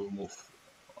I will move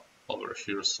over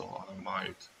here, so I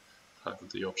might have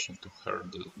the option to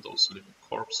herd those living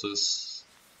corpses,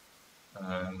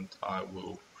 and I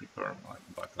will prepare my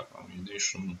backup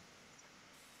ammunition.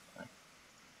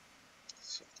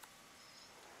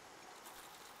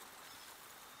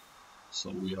 So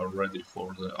we are ready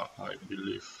for the, I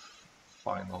believe,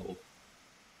 final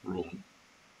room.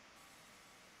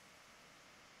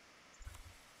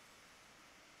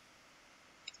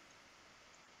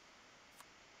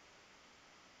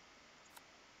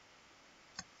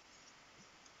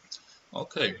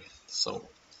 Okay, so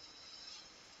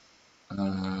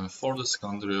for the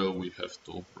Scandriel we have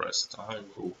to rest. I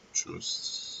will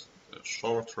choose a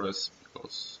short rest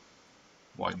because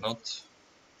why not?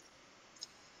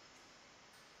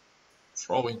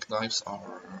 Throwing knives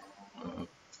are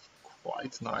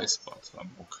quite nice, but I'm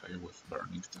okay with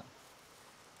burning them.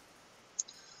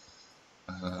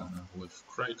 with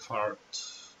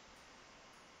Craigheart.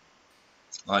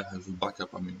 I have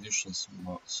backup ammunition,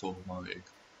 so my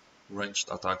ranged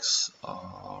attacks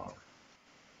are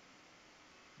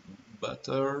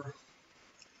better.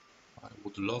 I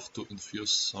would love to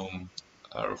infuse some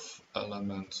earth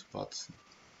element, but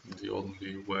the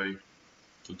only way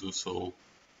to do so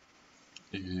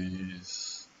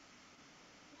is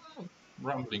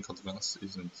Rambling Advance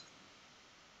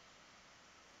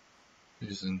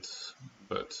isn't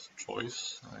bad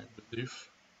choice, I believe.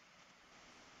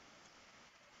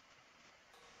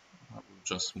 I will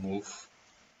just move,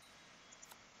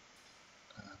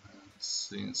 and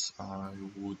since I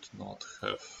would not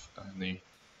have any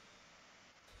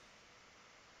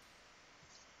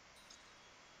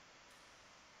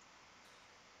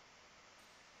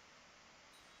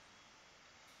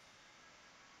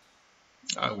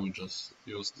I will just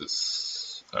use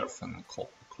this earthen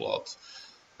cloth,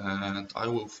 and I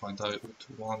will find out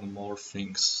one more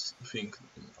thing.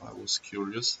 I was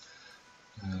curious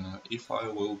if I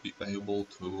will be able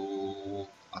to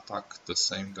attack the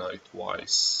same guy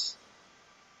twice.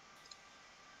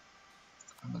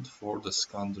 And for the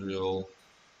Scandriel,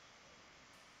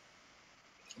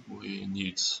 we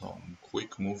need some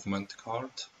quick movement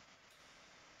card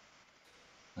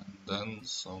and then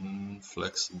some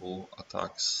flexible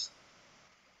attacks.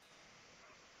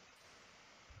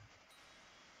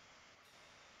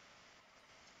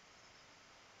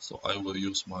 So I will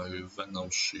use my Venom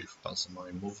Sheath as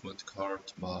my movement card,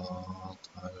 but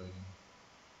I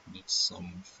need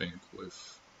something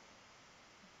with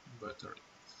better,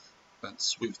 and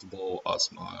Swift Bow as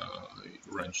my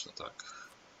ranged attack.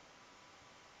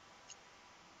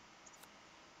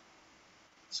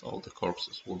 So the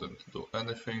corpses wouldn't do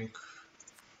anything.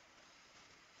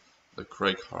 The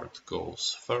Craigheart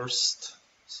goes first,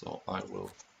 so I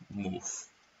will move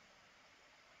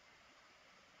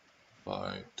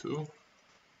by 2.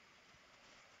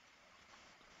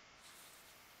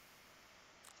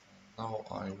 Now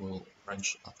I will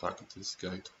range attack this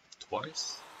guy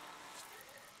twice.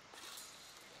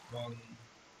 1,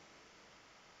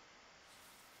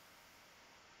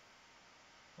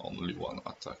 only 1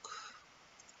 attack.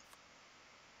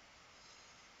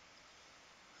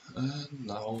 And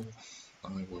now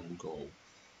I will go.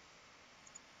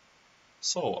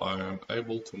 So I am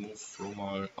able to move through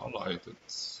my ally,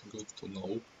 that's good to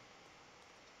know.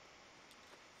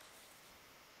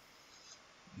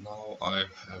 Now I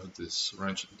have this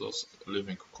range, those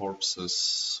living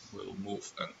corpses will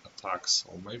move and attack,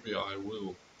 so maybe I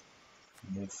will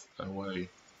move away.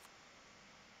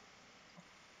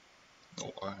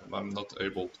 No, I'm not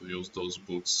able to use those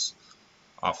boots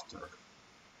after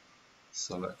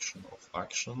selection of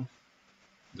action.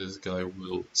 This guy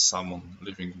will summon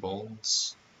living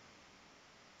bones.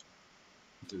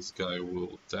 This guy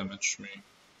will damage me.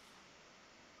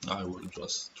 I will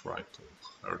just try to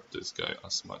hurt this guy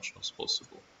as much as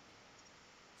possible.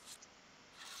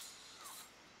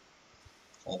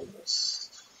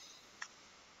 Almost.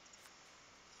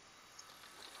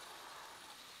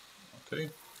 Okay.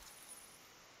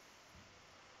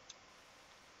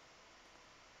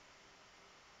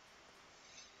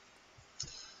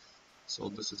 So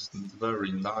this is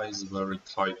very nice, very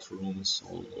tight room,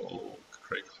 so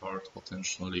Craigheart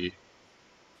potentially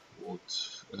would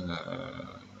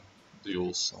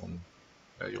deal some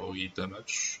AoE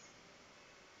damage.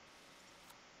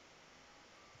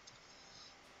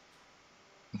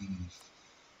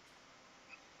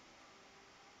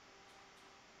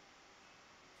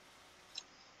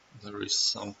 There is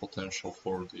some potential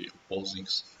for the opposing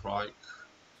strike,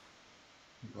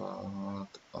 but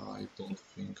I don't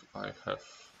think I have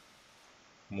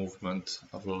movement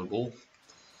available,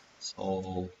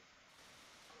 so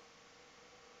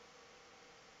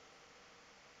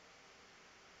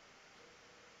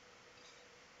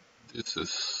this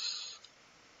is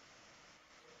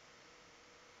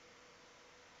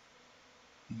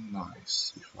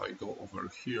nice. If I go over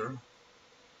here,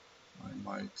 I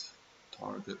might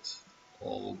target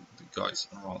all the guys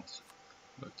around.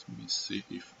 Let me see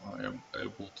if I am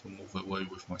able to move away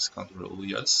with my Scandriel.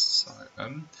 Yes, I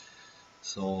am.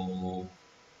 So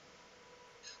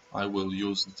I will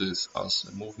use this as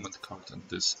a movement card and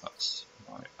this as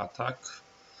my attack.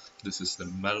 This is the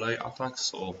melee attack,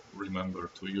 so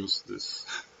remember to use this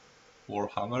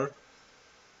Warhammer.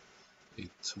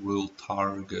 It will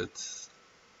target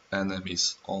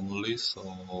enemies only,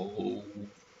 so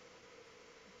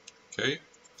okay.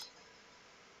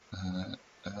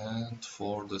 And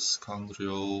for the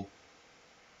Scandriel,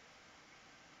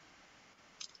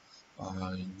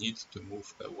 I need to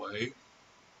move away.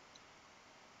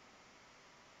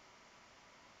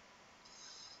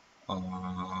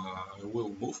 I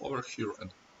will move over here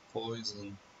and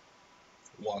poison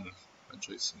one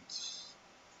adjacent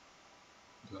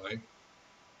guy.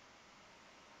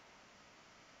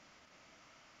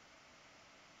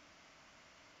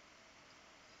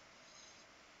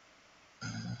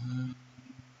 And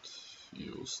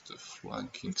use the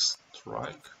flanking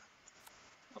strike.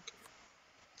 Okay.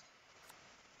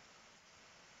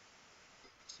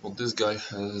 So this guy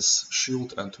has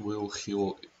shield and will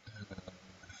heal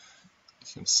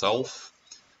himself.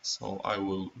 So I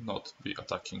will not be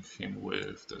attacking him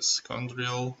with the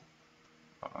Scandriel.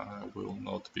 I will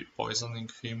not be poisoning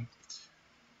him.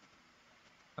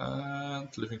 And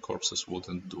living corpses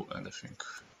wouldn't do anything,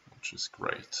 which is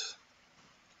great.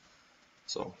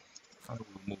 So I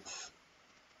will move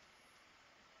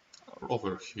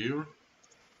over here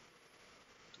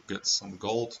to get some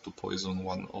gold to poison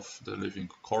one of the living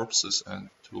corpses and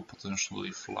to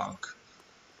potentially flank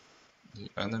the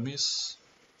enemies.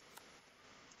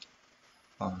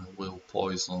 I will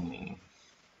poison,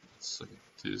 let's say,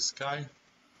 this guy.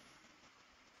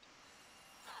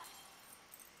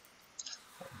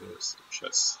 There's a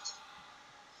chest.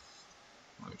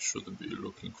 I should be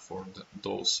looking for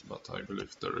those, but I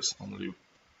believe there is only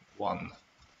one.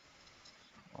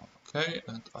 Okay,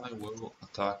 and I will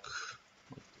attack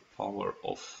with the power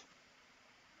of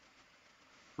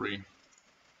 3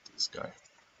 this guy.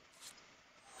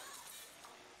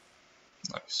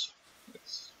 Nice.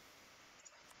 Yes.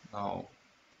 Now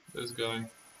this guy,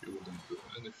 he wouldn't do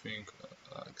anything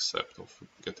except of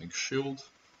getting shield.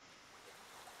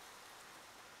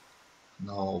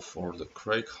 Now for the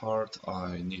Craigheart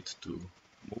I need to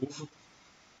move.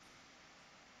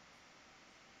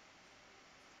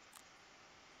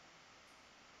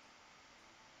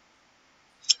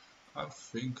 I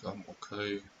think I'm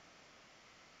okay.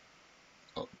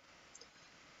 Oh,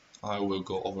 I will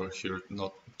go over here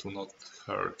not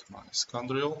hurt my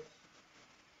Scandriel.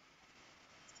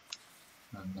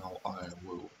 And now I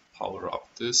will power up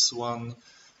this one.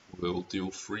 Will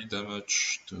deal 3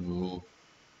 damage to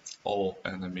all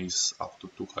enemies up to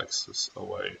 2 hexes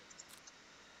away.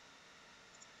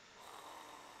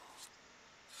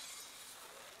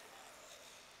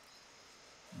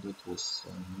 That was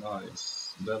some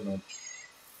nice damage.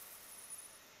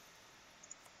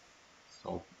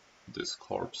 So this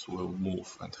corpse will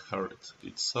move and hurt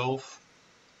itself.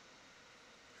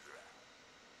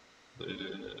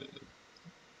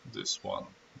 This one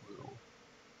will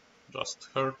just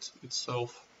hurt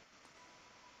itself.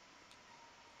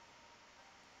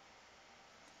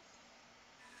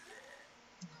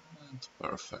 And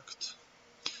perfect.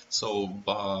 So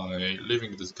by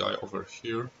leaving this guy over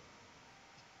here,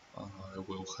 I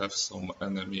will have some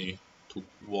enemy to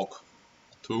walk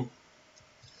to.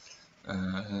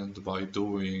 And by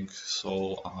doing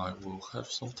so I will have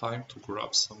some time to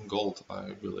grab some gold,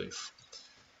 I believe.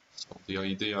 So the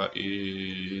idea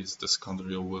is the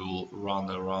Scandriel will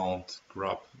run around,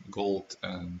 grab gold,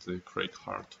 and the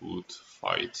Craigheart would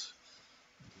fight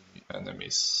the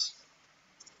enemies.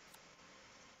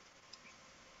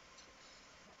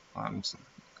 I'm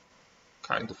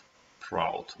kind of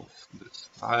proud of this.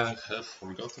 I have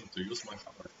forgotten to use my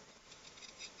hammer.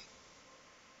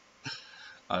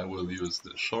 I will use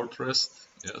the short rest,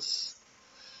 yes.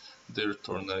 Dear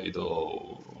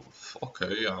Tornado,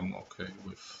 okay, I'm okay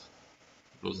with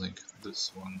losing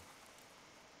this one.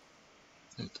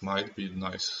 It might be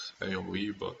nice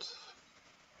AoE, but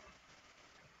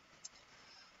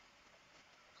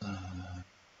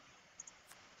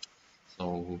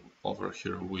so over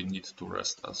here we need to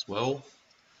rest as well,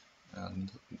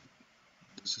 and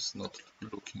this is not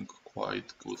looking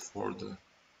quite good for the.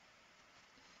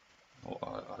 No,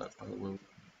 I will.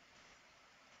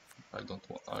 I don't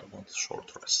want. I want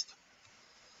short rest.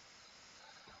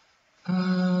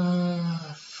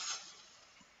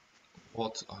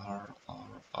 What are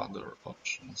our other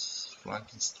options?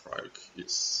 Flanking strike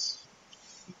is.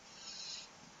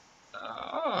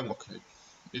 I'm okay.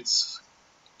 It's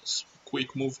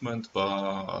quick movement,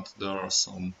 but there are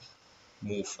some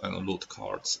move and loot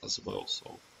cards as well.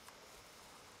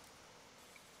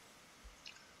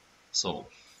 So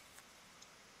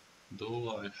do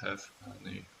I have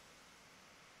any?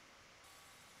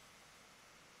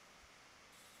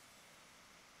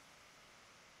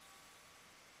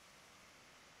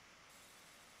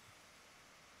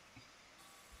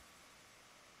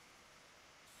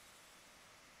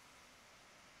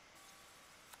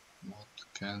 What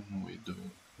can we do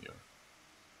here?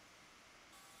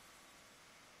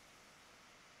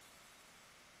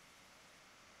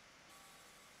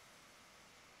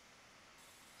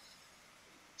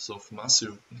 So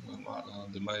massive,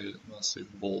 the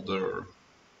massive boulder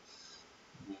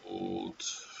could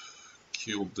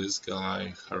kill this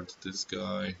guy, hurt this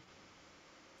guy.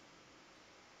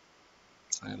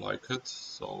 I like it,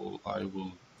 so I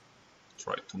will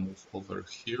try to move over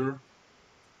here.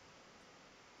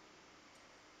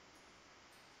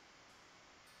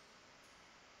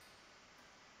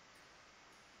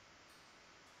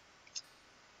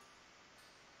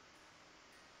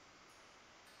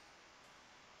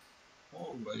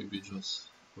 Or maybe just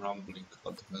rambling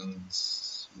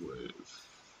advance with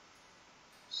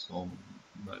some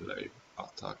melee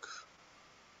attack.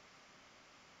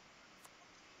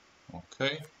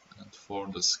 Okay, and for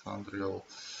the Scandriel,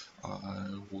 I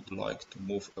would like to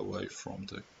move away from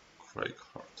the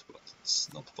Craigheart, but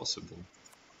it's not possible.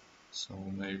 So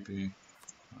maybe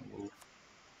I will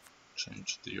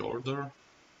change the order.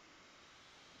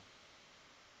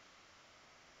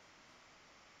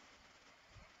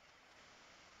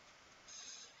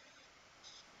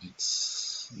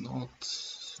 It's not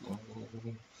so...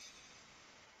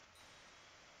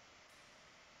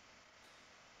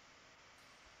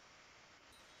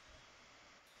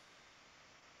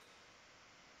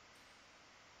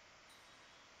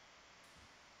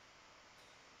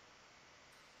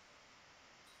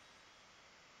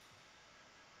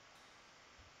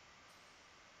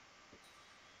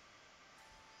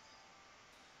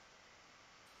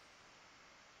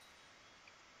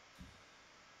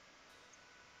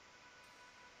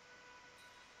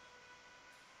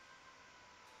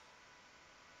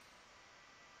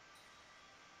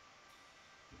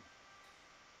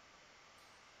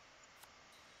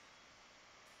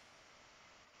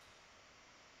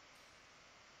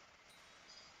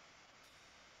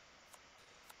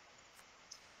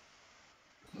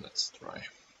 Let's try.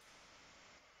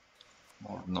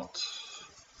 Or not.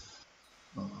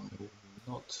 I will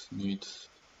not need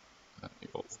any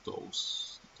of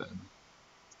those then.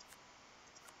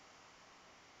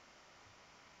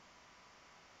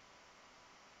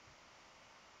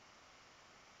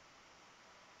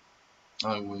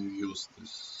 I will use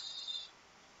this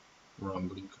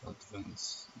rambling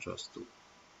advance just to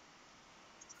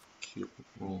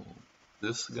kill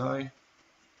this guy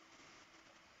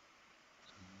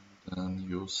and then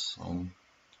use some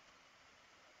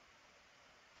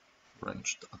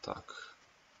ranged attack.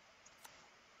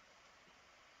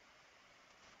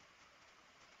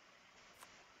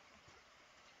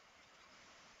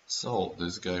 So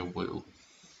this guy will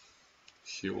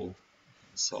heal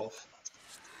himself.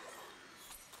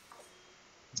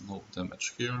 No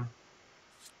damage here.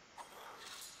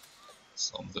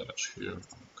 Some damage here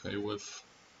I'm okay with.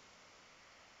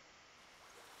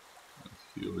 And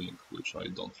healing, which I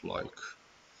don't like.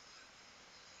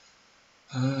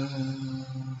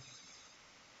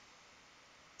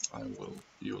 I will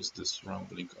use this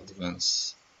rambling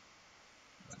advance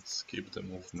and skip the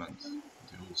movement,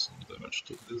 deal some damage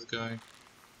to this guy.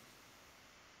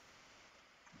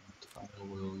 And I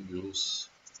will use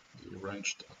the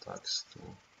ranged attacks to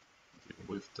deal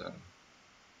with them.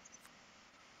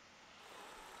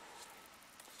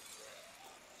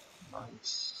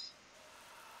 Nice.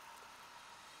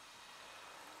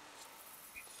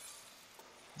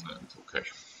 And okay.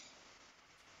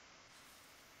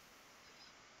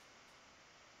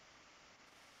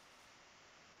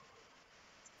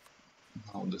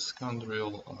 Now the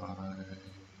Scandriel,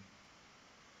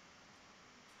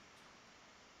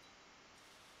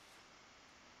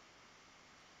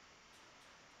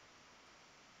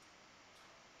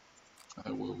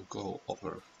 I will go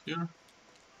over here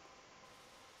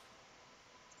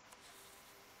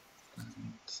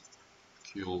and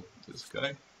kill this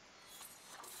guy.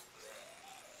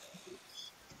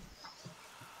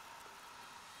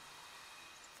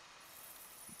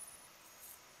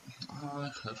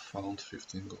 I have found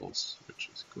 15 golds, which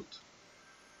is good.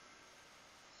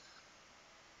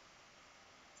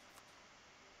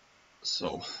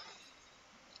 So,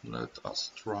 let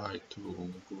us try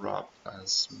to grab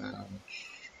as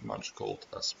much gold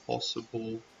as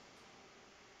possible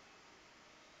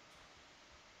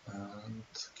and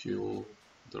kill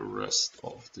the rest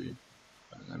of the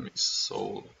enemies.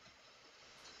 So,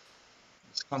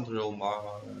 Scandriel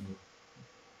mine.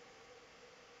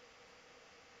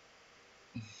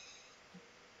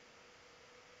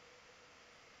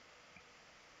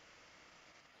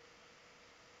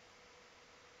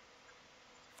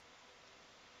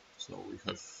 So we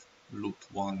have loot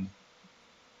 1,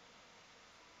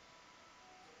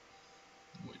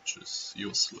 which is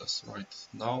useless right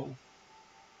now.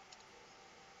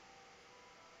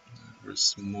 There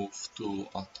is move to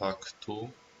attack 2,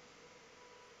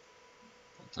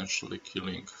 potentially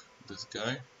killing this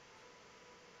guy.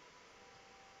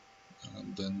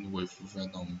 And then with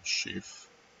Venom Sheath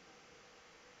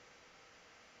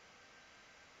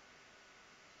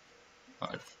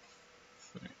I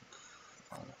think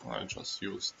I just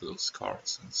use those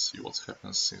cards and see what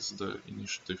happens since the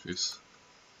initiative is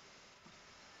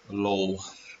low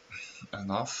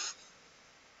enough.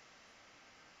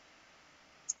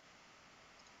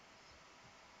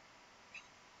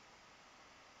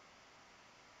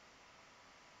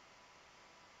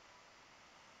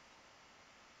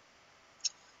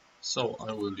 So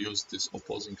I will use this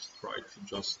opposing strike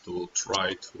just to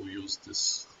try to use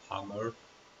this hammer,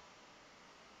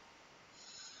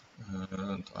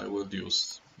 and I will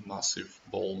use massive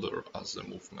boulder as a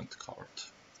movement card.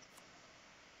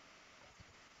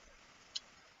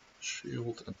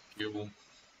 Shield and heal.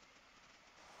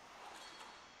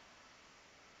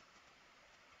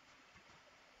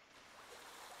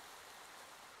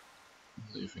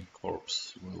 Living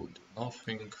corpse will do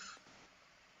nothing.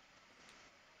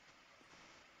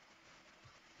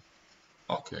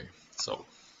 Okay, so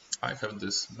I have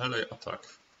this melee attack,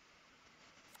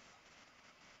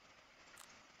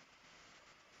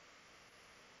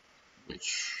 which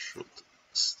should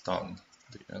stun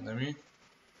the enemy.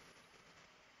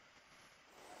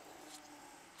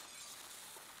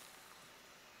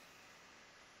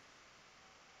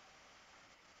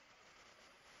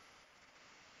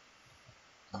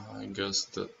 I guess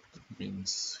that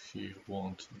means he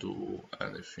won't do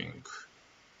anything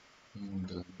in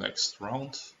the next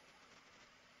round.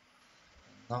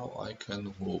 Now I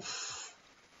can move.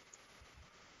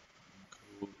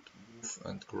 Could move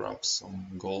and grab some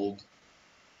gold.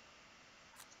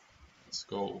 Let's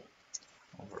go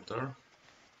over there.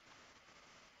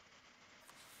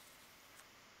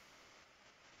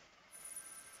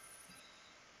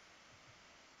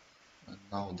 And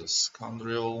now the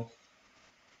Scandrial.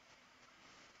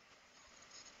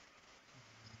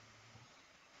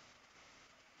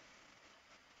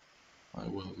 I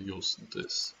will use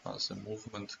this as a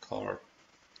movement card.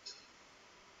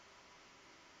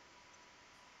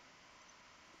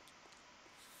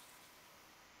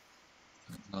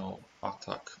 And now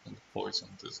attack and poison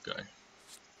this guy.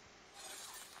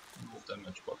 No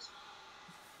damage, but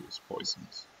he is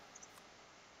poisoned.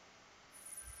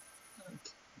 And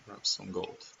grab some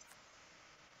gold.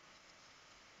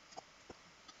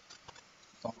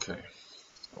 Okay,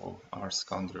 so our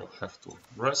Scandrial have to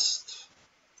rest.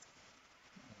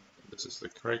 This is the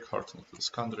Grey card, not the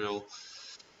Scandrial.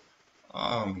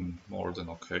 I'm more than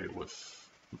okay with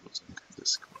losing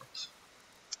this card.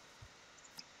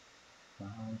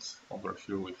 And over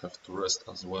here we have to rest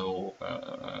as well,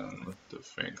 and the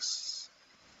things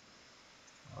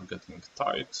are getting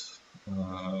tight.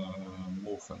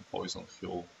 Move and poison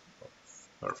heal,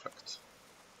 perfect.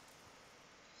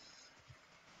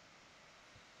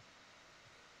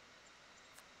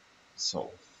 So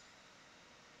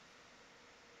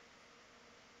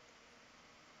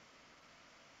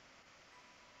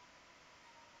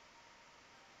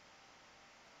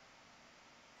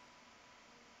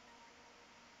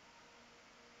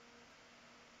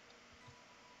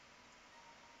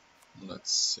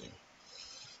let's see.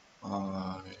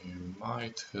 I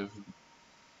might have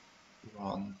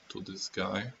run to this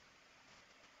guy,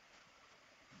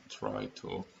 try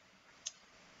to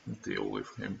deal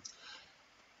with him.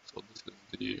 So this is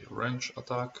the range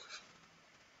attack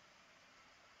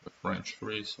with range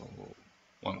 3, so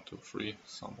 1, 2, 3,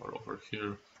 somewhere over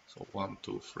here. So 1,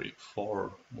 2, 3,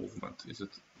 4 movement. Is it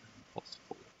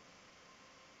possible?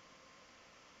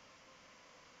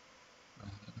 No,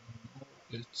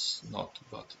 it's not,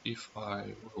 but if I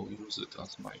will use it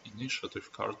as my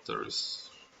initiative card, there is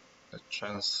a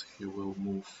chance he will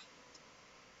move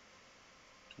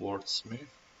towards me.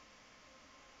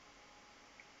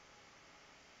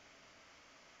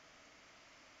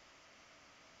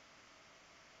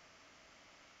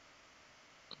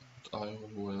 I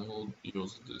will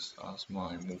use this as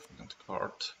my movement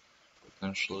card,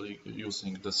 potentially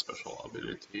using the special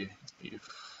ability if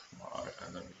my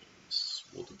enemies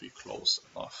would be close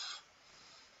enough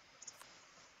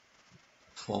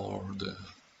for the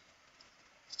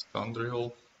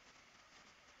Scandrial.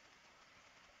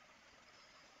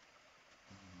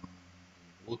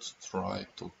 Would try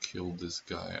to kill this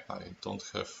guy. I don't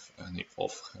have any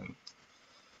offhand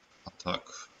attack.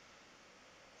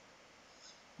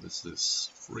 This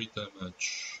is 3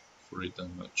 damage,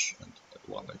 and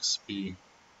 1 XP.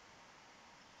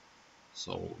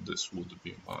 So this would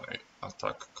be my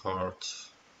attack card.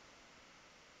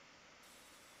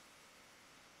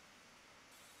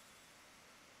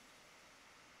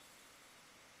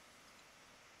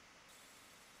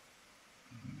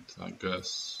 And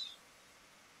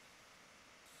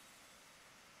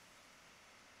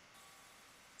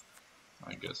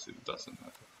I guess it doesn't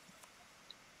matter.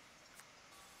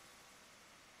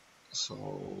 So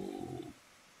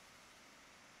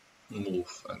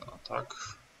move and attack,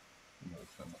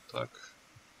 move and attack.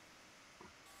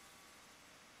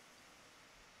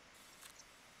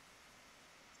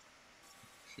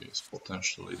 He is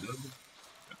potentially dead.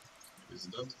 Yeah, he is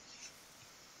dead.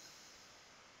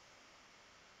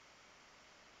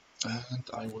 And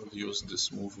I will use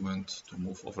this movement to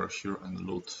move over here and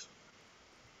loot.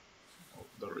 Oh,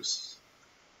 there is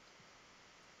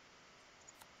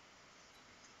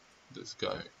this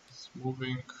guy is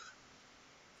moving.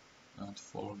 And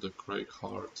for the Craig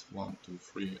Heart 1, 2,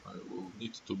 3, I will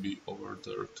need to be over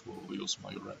there to use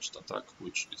my ranged attack,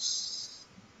 which is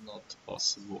not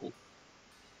possible.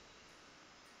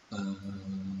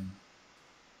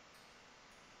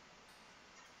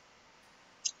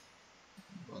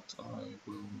 But I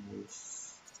will move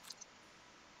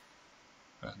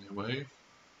anyway,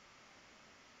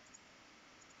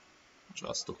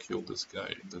 just to kill this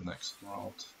guy in the next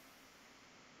round.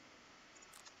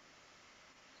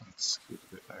 Let's skip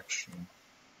the action.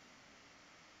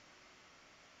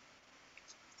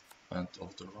 End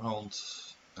of the round,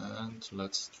 and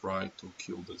let's try to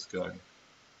kill this guy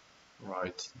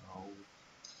right now.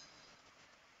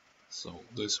 So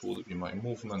this would be my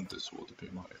movement, this would be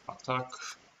my attack.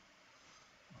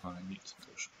 I need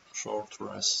the short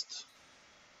rest.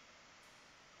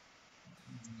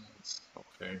 It's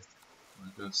okay,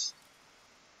 I guess.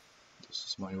 This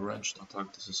is my ranged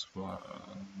attack, this is my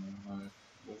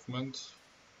movement.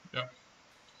 Yeah.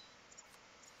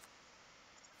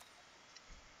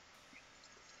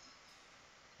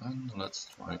 And let's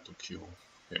try to kill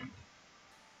him.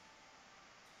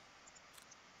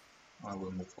 I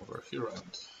will move over here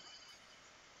and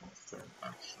confirm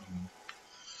action.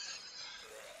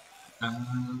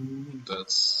 And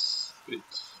that's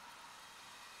it.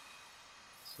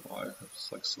 So I have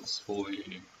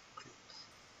successfully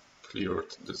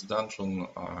cleared this dungeon.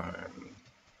 I'm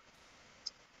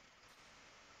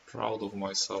proud of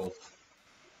myself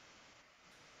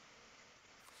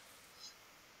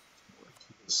with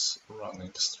this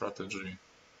running strategy.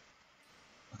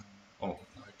 Oh,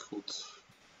 I could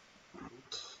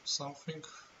loot something?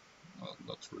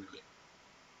 Not really.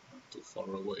 I'm too far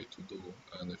away to do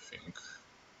anything.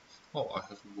 Oh, I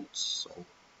have boots, so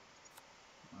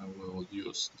I will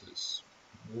use this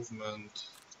movement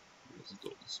with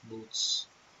those boots.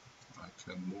 I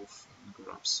can move and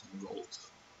grab some gold.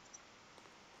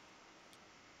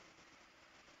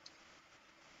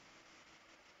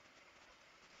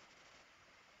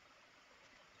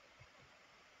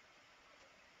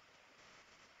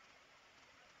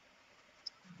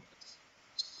 Let's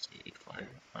see if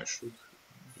I should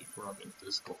be grabbing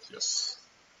this gold, yes.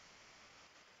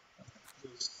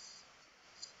 This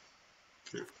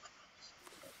skip,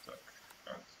 attack,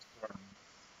 and turn,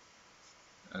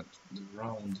 and the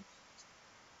round.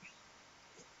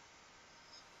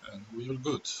 And we are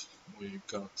good. We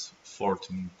got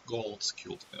 14 gold,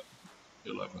 killed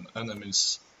 11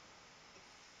 enemies,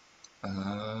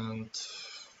 and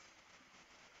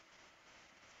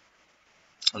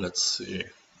let's see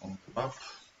on the map.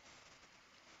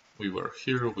 We were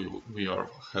here, we are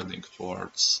heading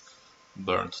towards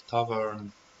Burnt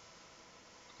Tavern,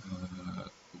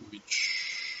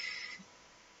 which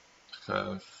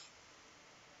have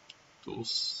two,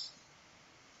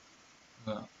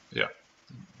 yeah,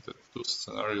 the two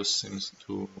scenarios seems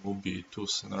to be two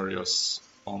scenarios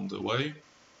on the way.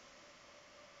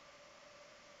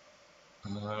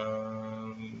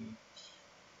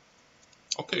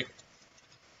 Okay,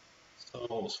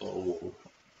 so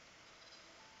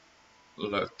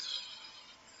let's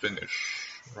finish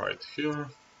right here.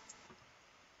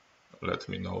 Let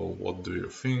me know what do you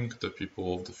think, the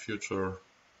people of the future,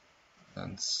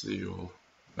 and see you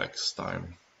next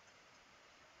time.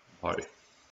 Bye.